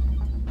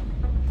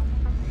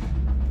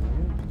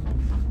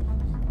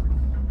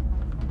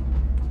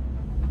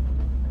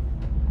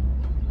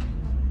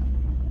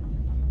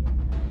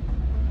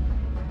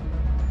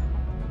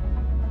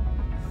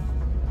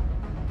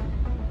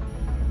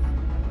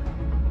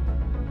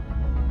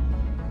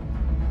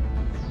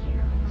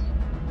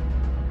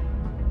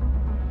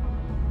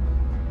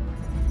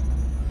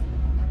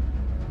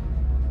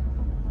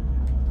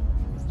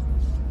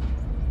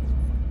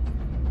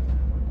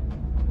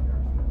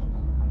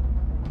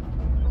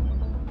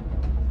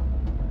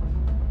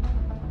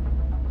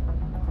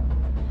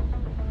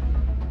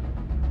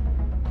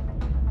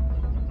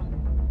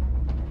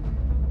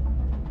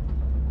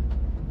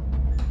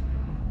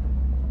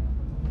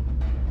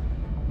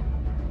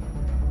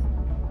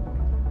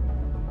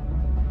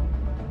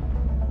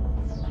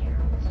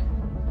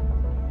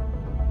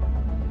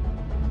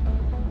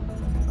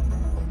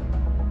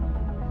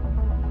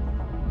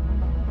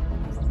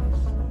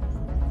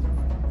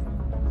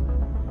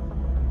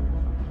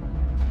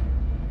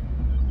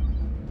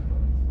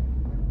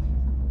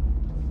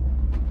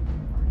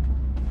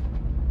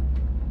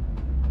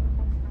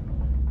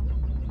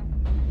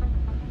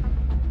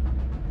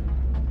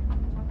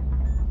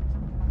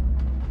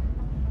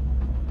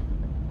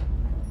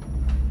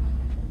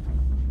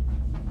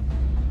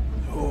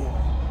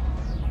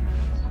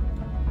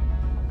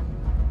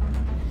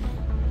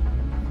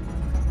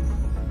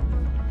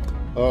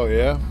 Oh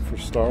yeah, for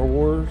Star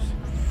Wars.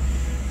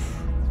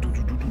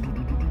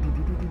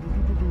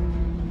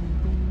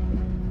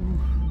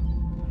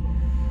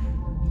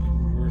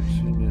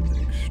 Conversion and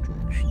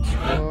extraction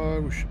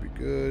squad. We should be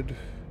good.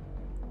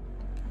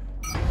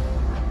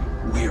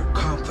 We are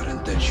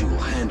confident that you will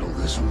handle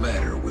this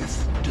matter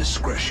with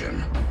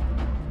discretion.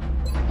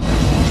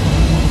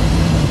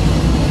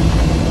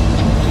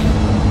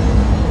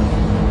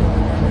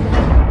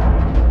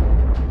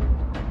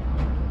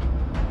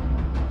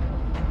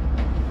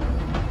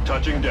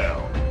 Touching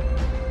down.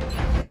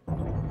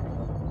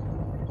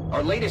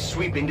 Our latest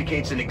sweep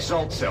indicates an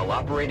Exalt cell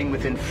operating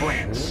within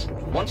France.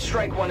 Once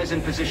Strike One is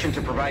in position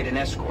to provide an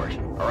escort,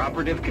 our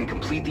operative can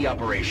complete the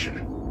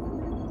operation.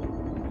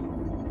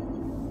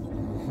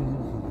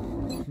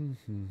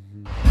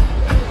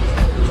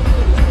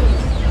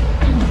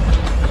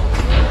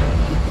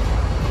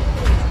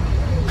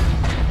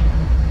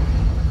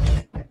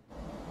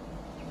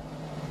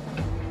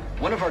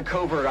 One of our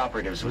covert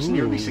operatives was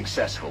nearly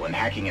successful in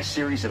hacking a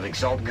series of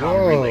Exalt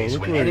comm relays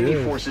when enemy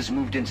forces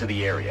moved into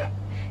the area.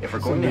 If we're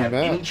going to have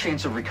any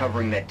chance of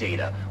recovering that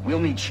data,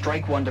 we'll need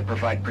Strike One to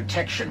provide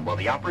protection while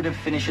the operative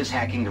finishes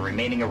hacking the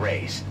remaining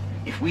arrays.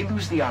 If we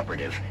lose the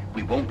operative,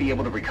 we won't be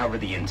able to recover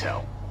the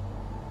intel.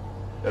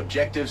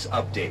 Objectives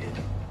updated.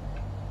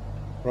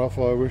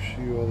 Rafa, I wish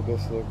you all the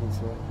best of luck and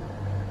stuff.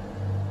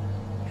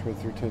 Tried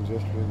 3 times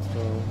yesterday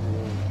install.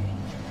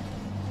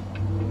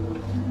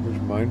 Where's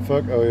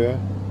Mindfuck? Oh yeah.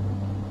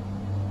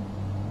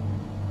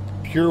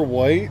 Pure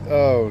white?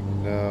 Oh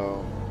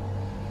no.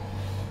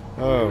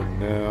 Oh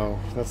no.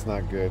 That's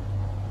not good.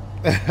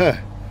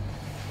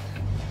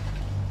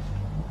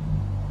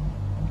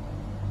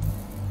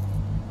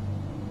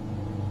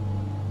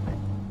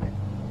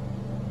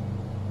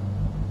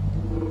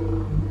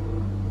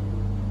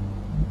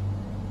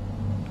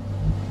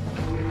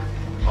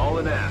 All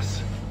an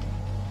ass.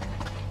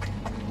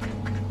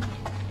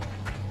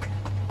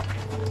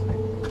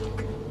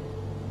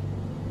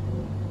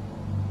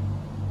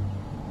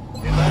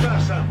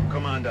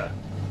 Commander.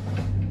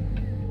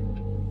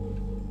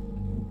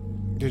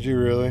 Did you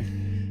really?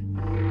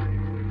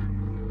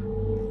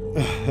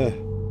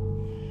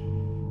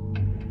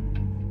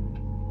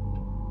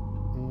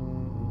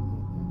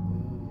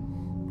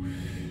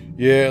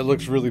 Yeah, it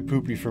looks really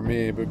poopy for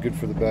me, but good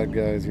for the bad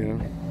guys, you know?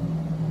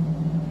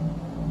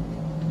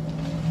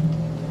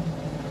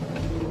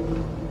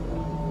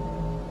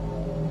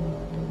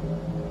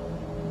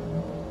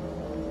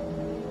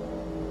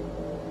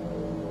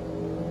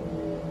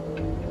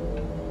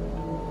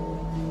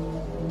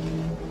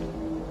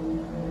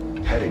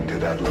 Heading to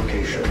that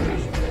location.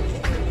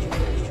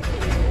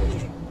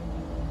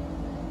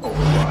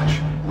 Overwatch,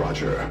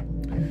 roger.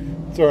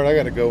 It's alright, I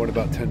gotta go in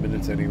about 10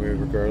 minutes anyway,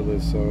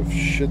 regardless, so if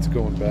shit's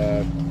going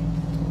bad,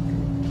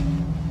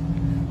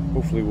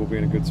 hopefully we'll be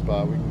in a good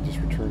spot. We can just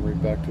return right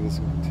back to this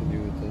and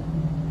continue with it.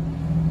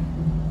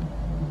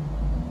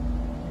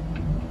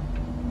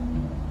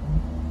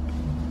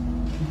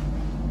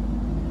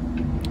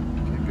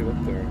 Can't get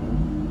up there, huh?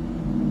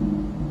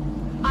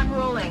 I'm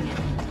rolling.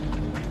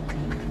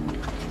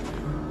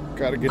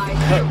 Gotta get the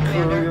cut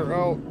courier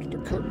out. Get the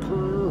cut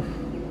courier.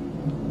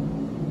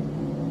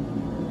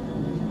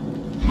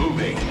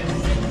 Moving.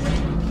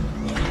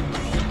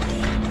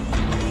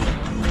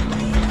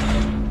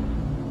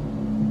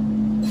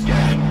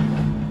 Scanning.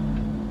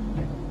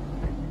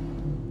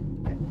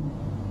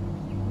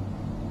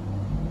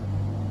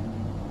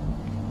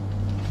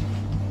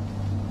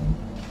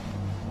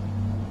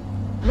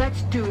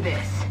 Let's do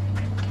this.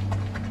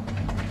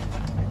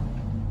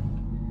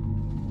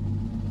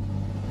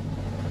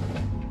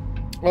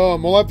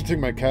 We'll have to take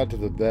my cat to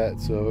the vet,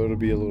 so it'll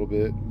be a little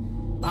bit.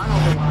 On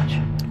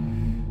Overwatch.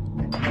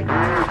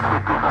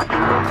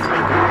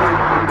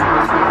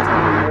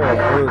 Oh, it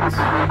hurts.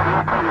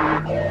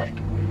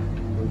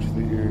 Hurts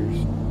the ears.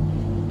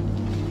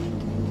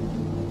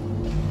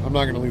 I'm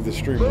not gonna leave the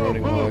stream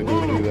running while I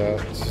do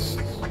that. It's just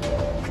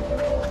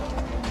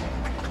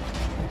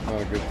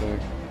not a good thing.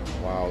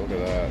 Wow, look at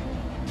that.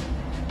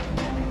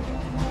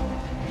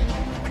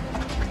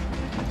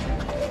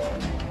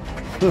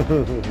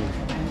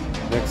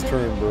 Next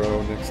turn,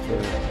 bro. Next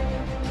turn.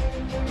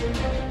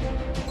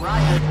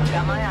 Roger,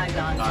 got my eyes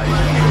on.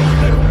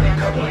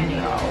 Covering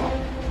now.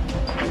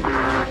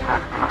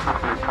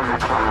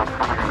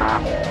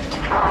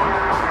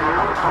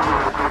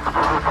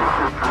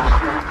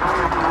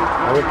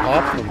 Oh, it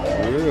popped them.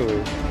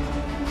 Really?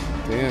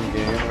 Damn,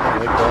 game. I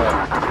like that.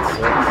 That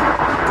sucks.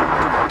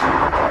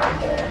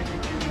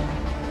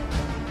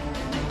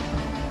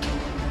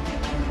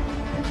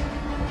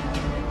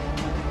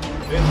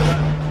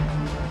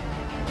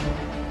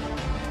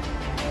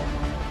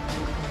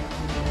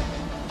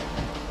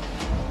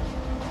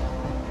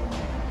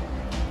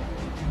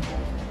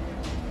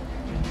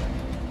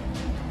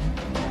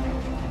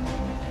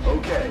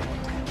 Okay.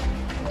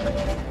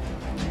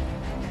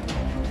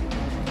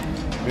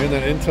 Man,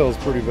 that intel is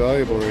pretty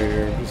valuable right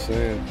here. I'm just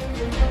saying.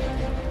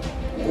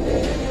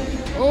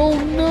 Oh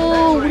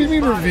no! What do you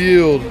mean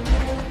revealed?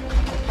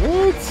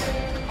 What?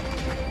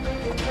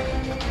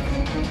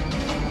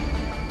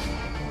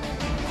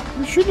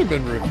 It shouldn't have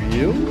been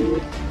revealed.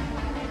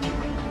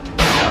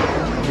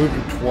 Moved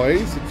him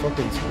twice and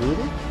fucking screwed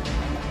him?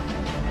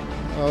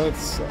 Oh, that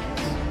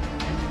sucks.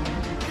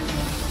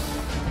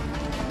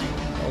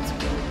 That's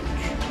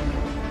garbage.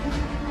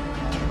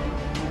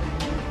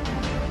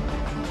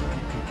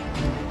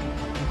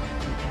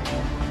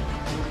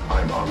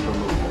 I'm on the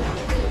move.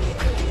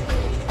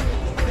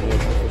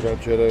 Yes, I forgot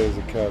Jedi is a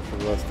cat for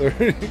the last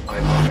 30.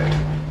 I'm on it.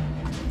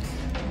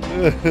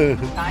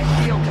 Eyes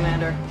peeled,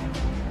 Commander.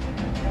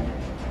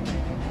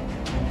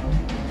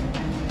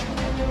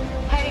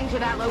 Heading to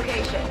that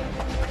location.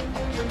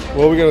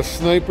 Well, we got a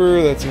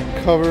sniper that's in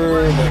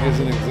cover that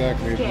isn't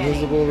exactly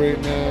visible right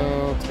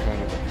now. It's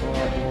kind of a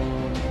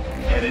problem.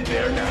 Headed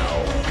there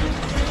now.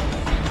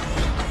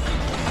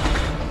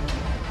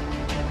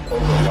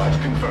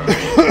 Overwatch confirmed.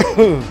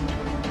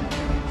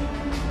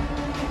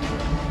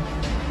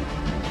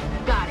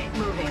 Got it,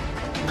 moving.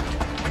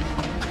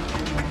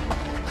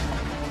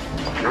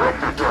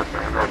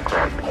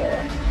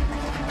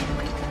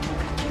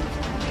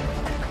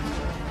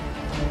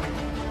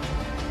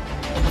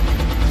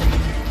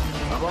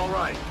 I'm all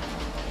right.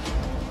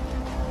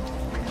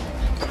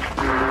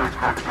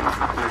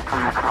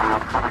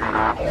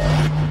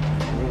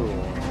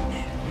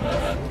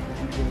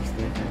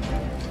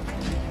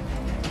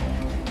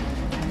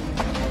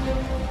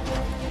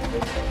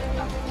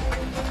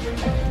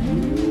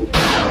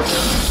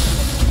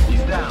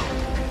 He's down.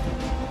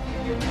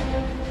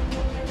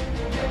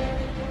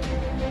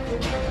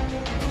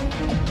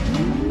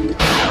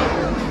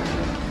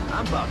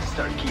 I'm about to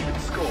start keeping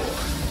score.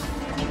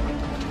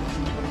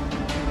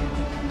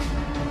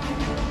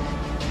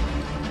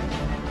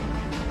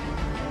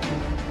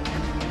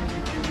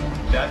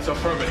 That's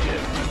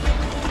affirmative.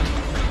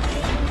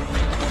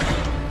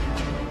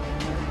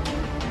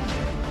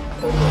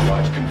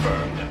 Overwatch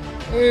confirmed.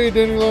 Hey,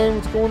 Dandelion,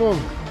 what's going on?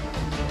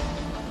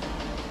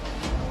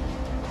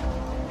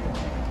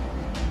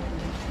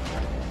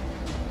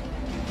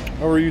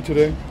 How are you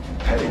today?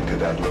 Heading to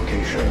that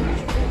location.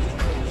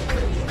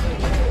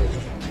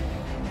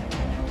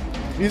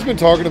 He's been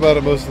talking about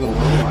it most of the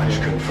Overwatch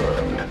morning.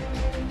 confirmed.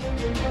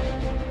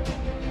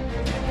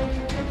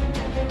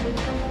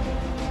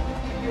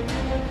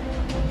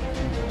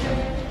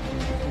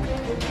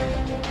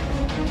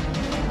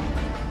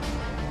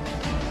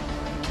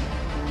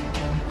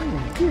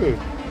 Good.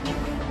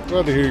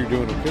 Glad to hear you're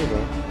doing okay,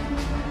 though.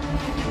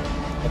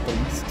 At the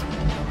least.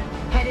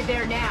 Headed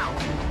there now.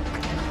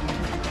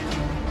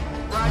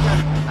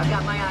 Roger, I've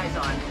got my eyes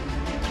on.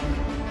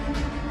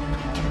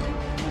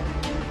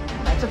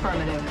 That's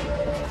affirmative.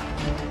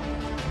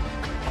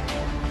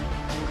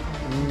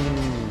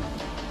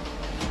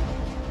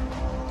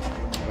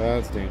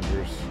 That's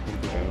dangerous.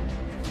 Go down.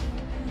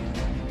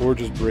 Or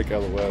just break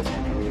LOS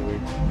completely.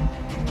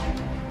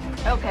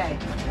 Okay.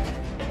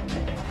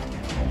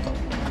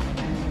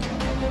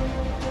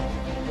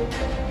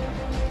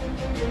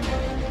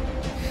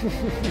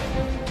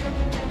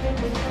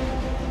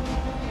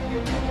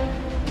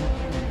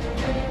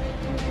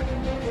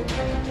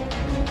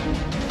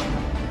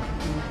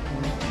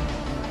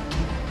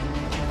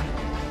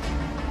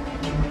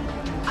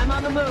 I'm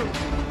on the move.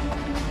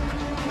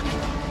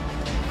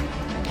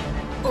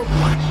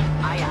 Overwatch.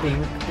 Aye, aye.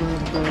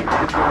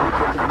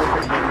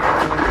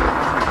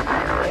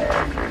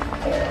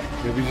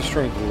 Maybe he's just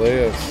trying to delay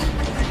us.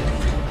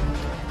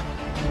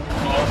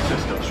 All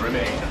systems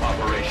remain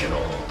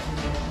operational.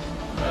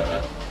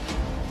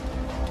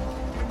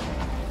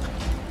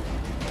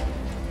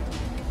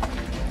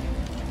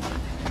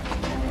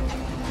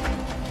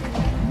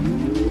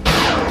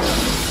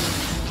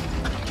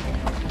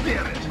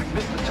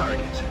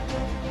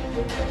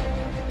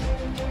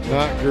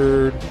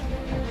 hunkered. I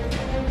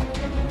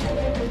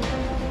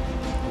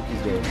think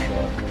he's got a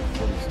shot here,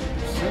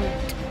 46%.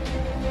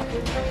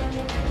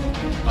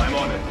 I'm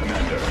on it,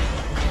 Commander.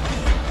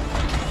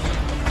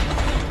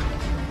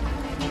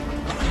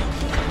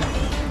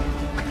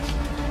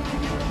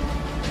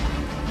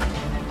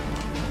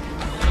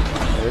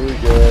 There we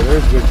go.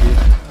 There's Vicky.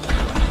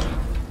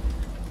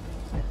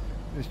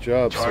 Nice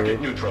job, Target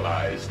sir.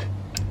 neutralized.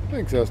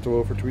 Thanks,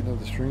 Astowo, for tweeting out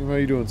the stream. How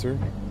you doing, sir?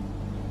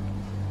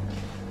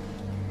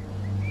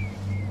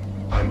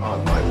 I'm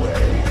on my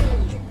way.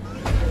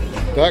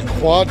 That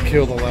quad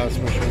kill the last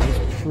mission was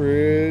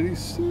pretty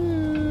sick.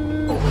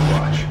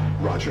 Overwatch,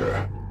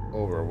 Roger.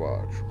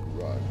 Overwatch,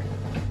 roger.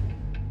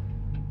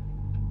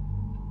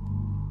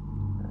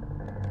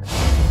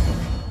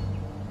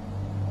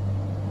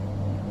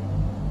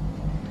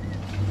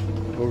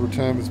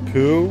 Overtime is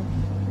poo.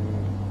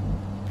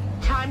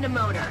 Time to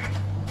motor.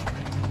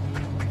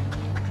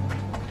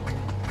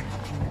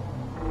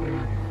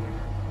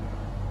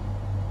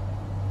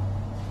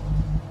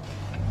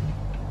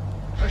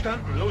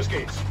 Verstanden, los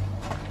geht's.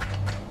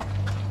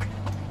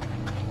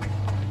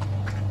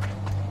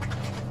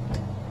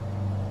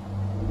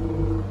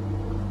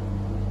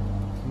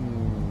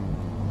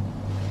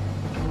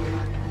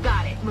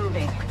 Got it,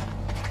 moving.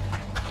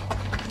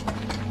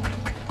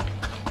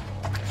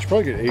 Should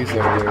probably get Ace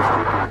out of there.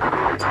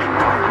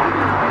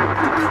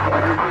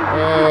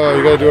 Oh,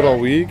 you gotta do it all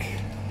week?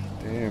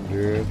 Damn,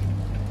 dude.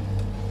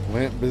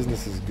 Plant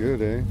business is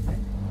good, eh?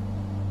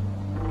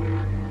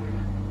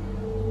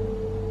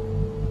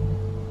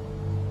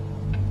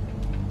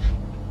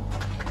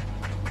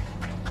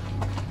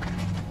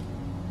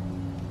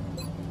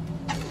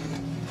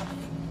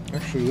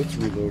 Actually, let's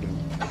reload him.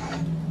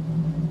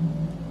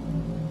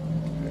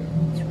 Yeah,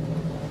 let's reload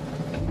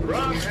him.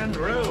 Rock and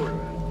roll.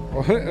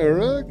 What a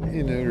rock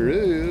in a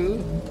roll.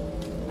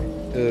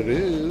 A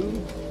roll.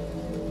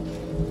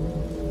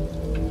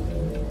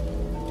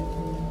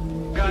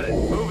 Got it,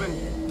 moving.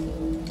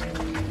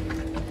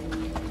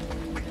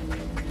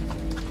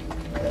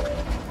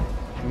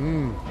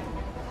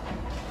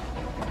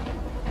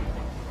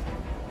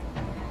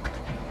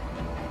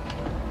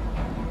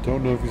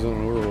 Don't know if he's on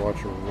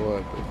Overwatch or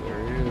what, but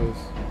there he is.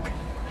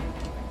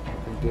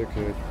 Fucking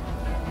dickhead.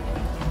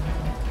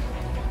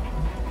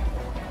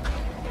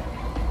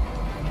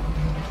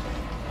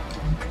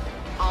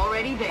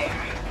 Already there.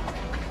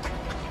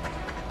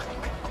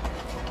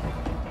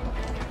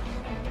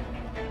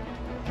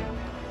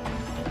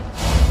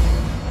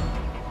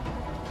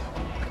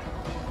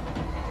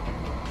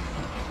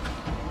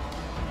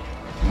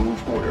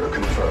 Move order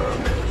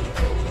confirmed.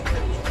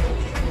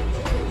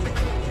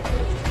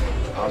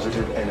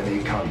 Positive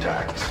enemy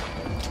contact.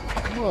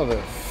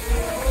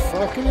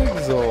 Motherfucking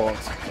exalt.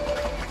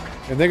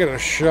 And they got a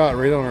shot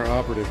right on our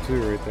operative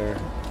too, right there.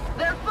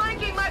 They're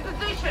flanking my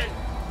position.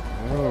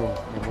 Oh,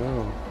 I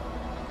know.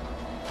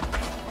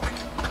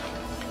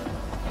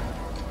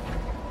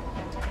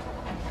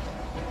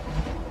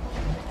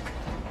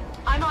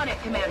 I'm on it,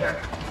 Commander.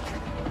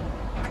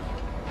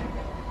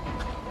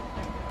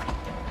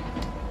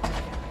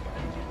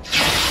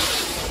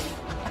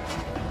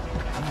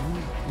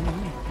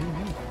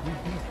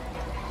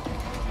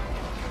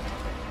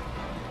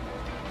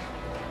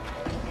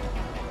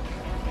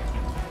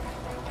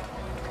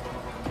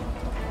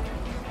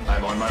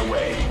 I'm on my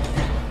way.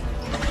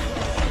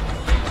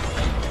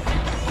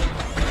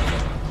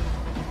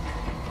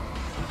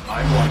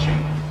 I'm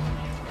watching.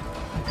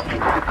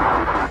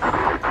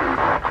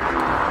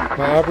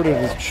 My operative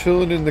is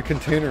chilling in the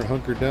container,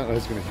 hunkered down. I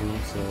was gonna heal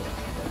himself.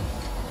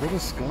 What a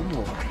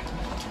scumlord.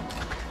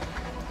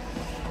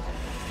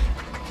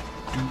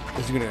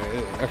 Is he gonna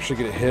actually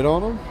get a hit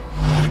on him?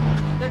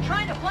 They're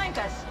trying to flank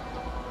us.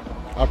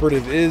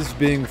 Operative is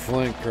being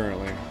flanked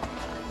currently.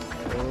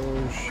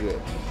 Oh shit.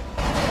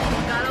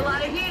 Got a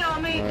lot of heat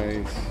on me.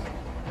 Nice.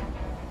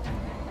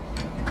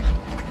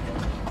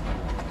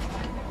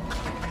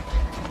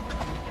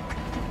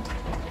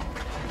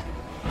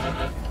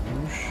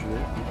 Oh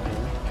shit. Okay.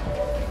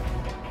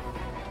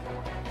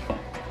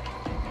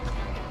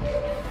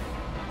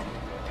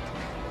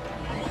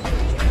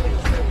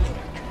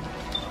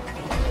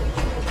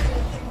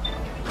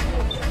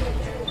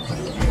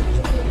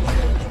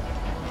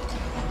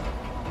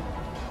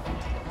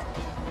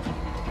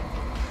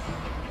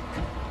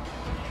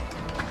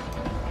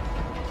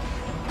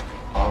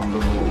 On the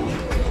move.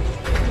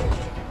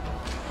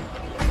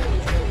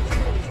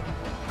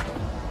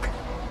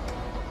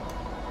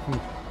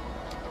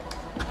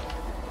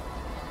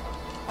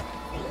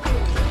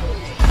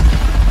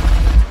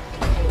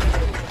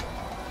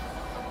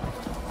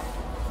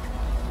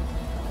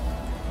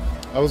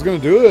 I was gonna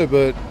do it,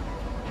 but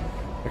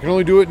I can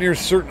only do it near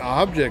certain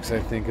objects, I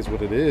think is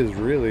what it is,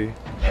 really.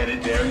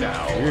 Headed there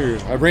now.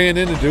 Weird. I ran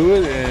in to do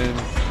it, and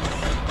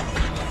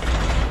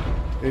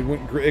it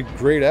went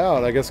grayed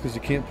out, I guess because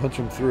you can't punch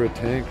him through a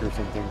tank or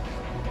something.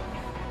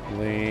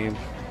 Lame.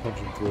 Punch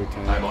him through a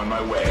tank. I'm on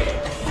my way.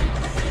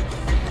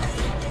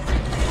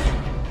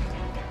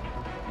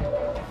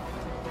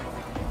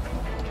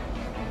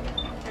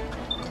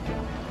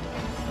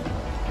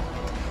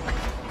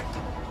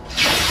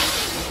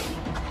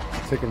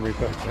 take him right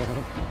back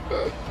down.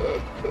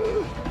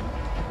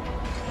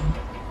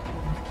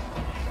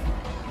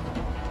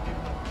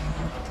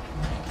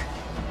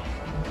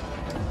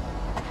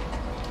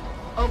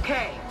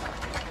 Okay.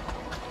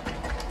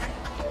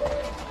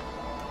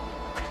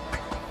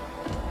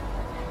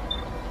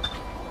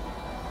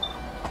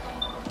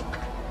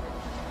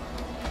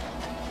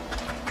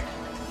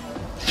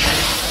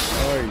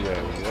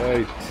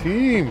 Ay,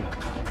 team.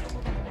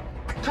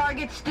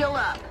 Target's still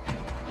up.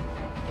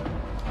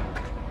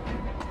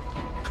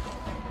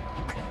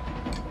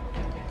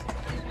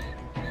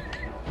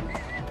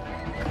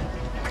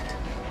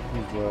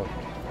 He's well.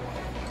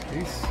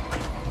 He's a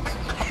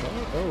shot.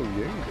 Oh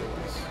yeah, he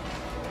does.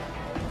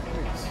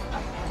 Nice.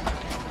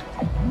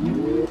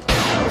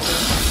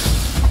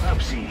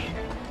 Upsy.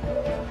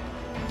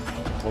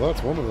 Well,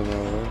 that's one of them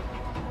out of there.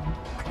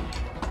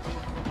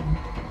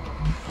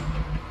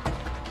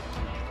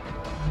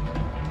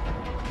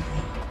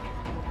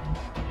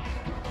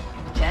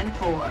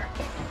 10-4.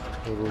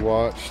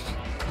 Overwatched.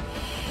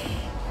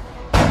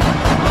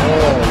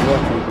 Oh,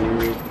 lucky,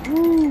 dude.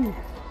 Woo!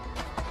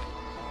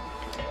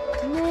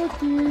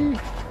 Lucky.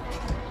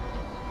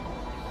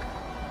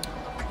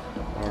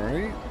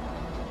 Alright.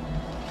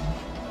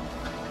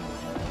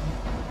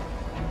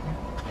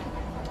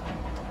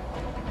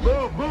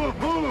 Move, move,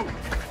 move!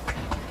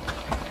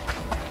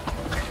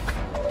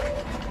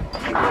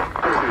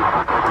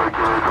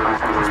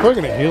 He's probably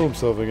gonna heal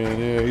himself again,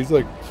 yeah. He's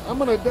like, I'm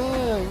gonna die.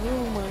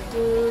 Oh my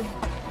god.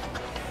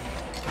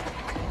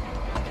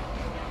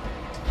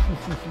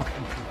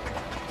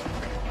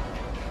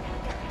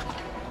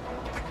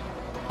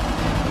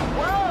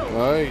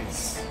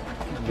 Nice.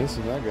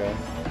 Missing that guy.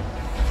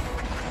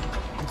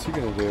 What's he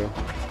gonna do?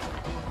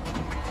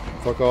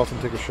 Fuck off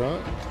and take a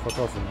shot? Fuck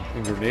off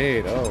and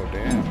grenade. Oh,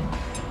 damn.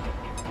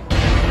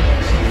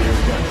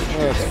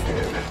 That's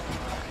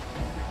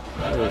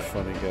funny. You're a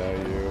funny guy,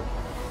 you.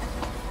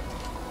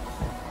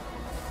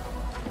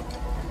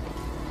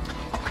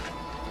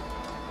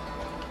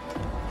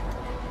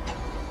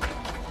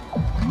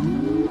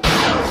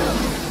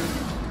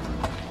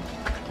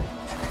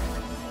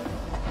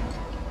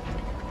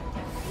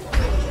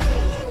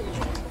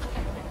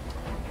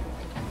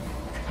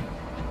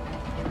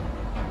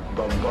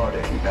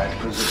 Bombarding that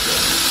position.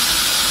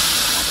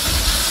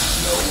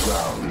 No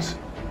rounds.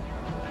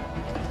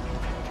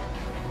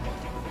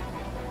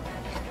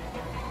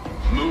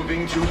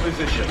 Moving to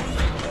position.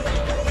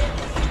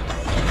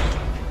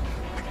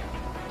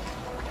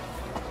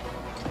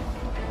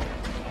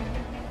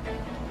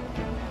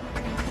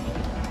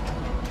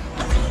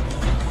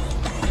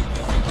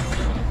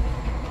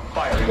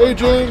 Firing Hey on target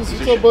James, what's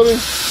position. up, buddy?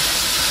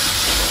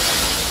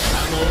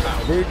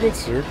 Very good,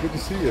 sir. Good to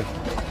see you.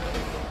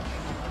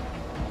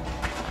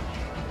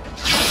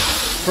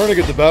 Trying to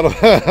get the battle.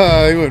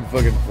 He went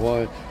fucking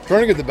flying.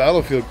 Trying to get the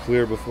battlefield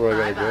clear before I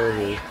gotta go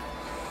here.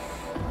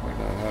 Might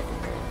not happen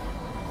though.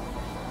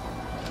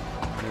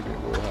 Maybe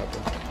it will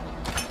happen.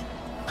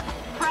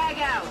 Frag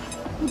out.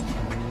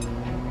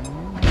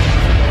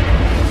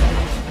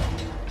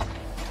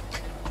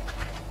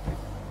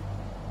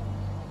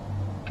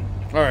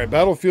 All right,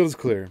 battlefield is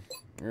clear.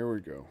 There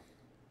we go.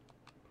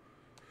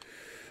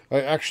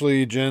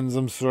 Actually, Jens,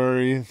 I'm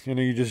sorry. I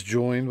know you just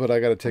joined, but I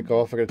gotta take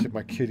off. I gotta take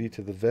my kitty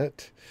to the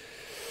vet.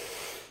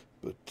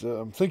 But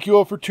thank you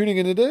all for tuning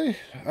in today.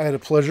 I had a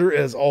pleasure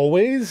as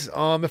always.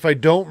 If I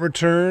don't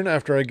return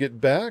after I get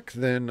back,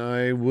 then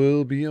I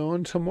will be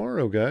on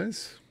tomorrow,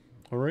 guys.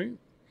 All right.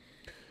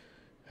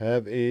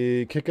 Have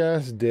a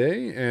kick-ass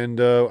day.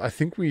 And I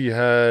think we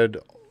had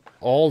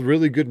all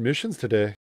really good missions today.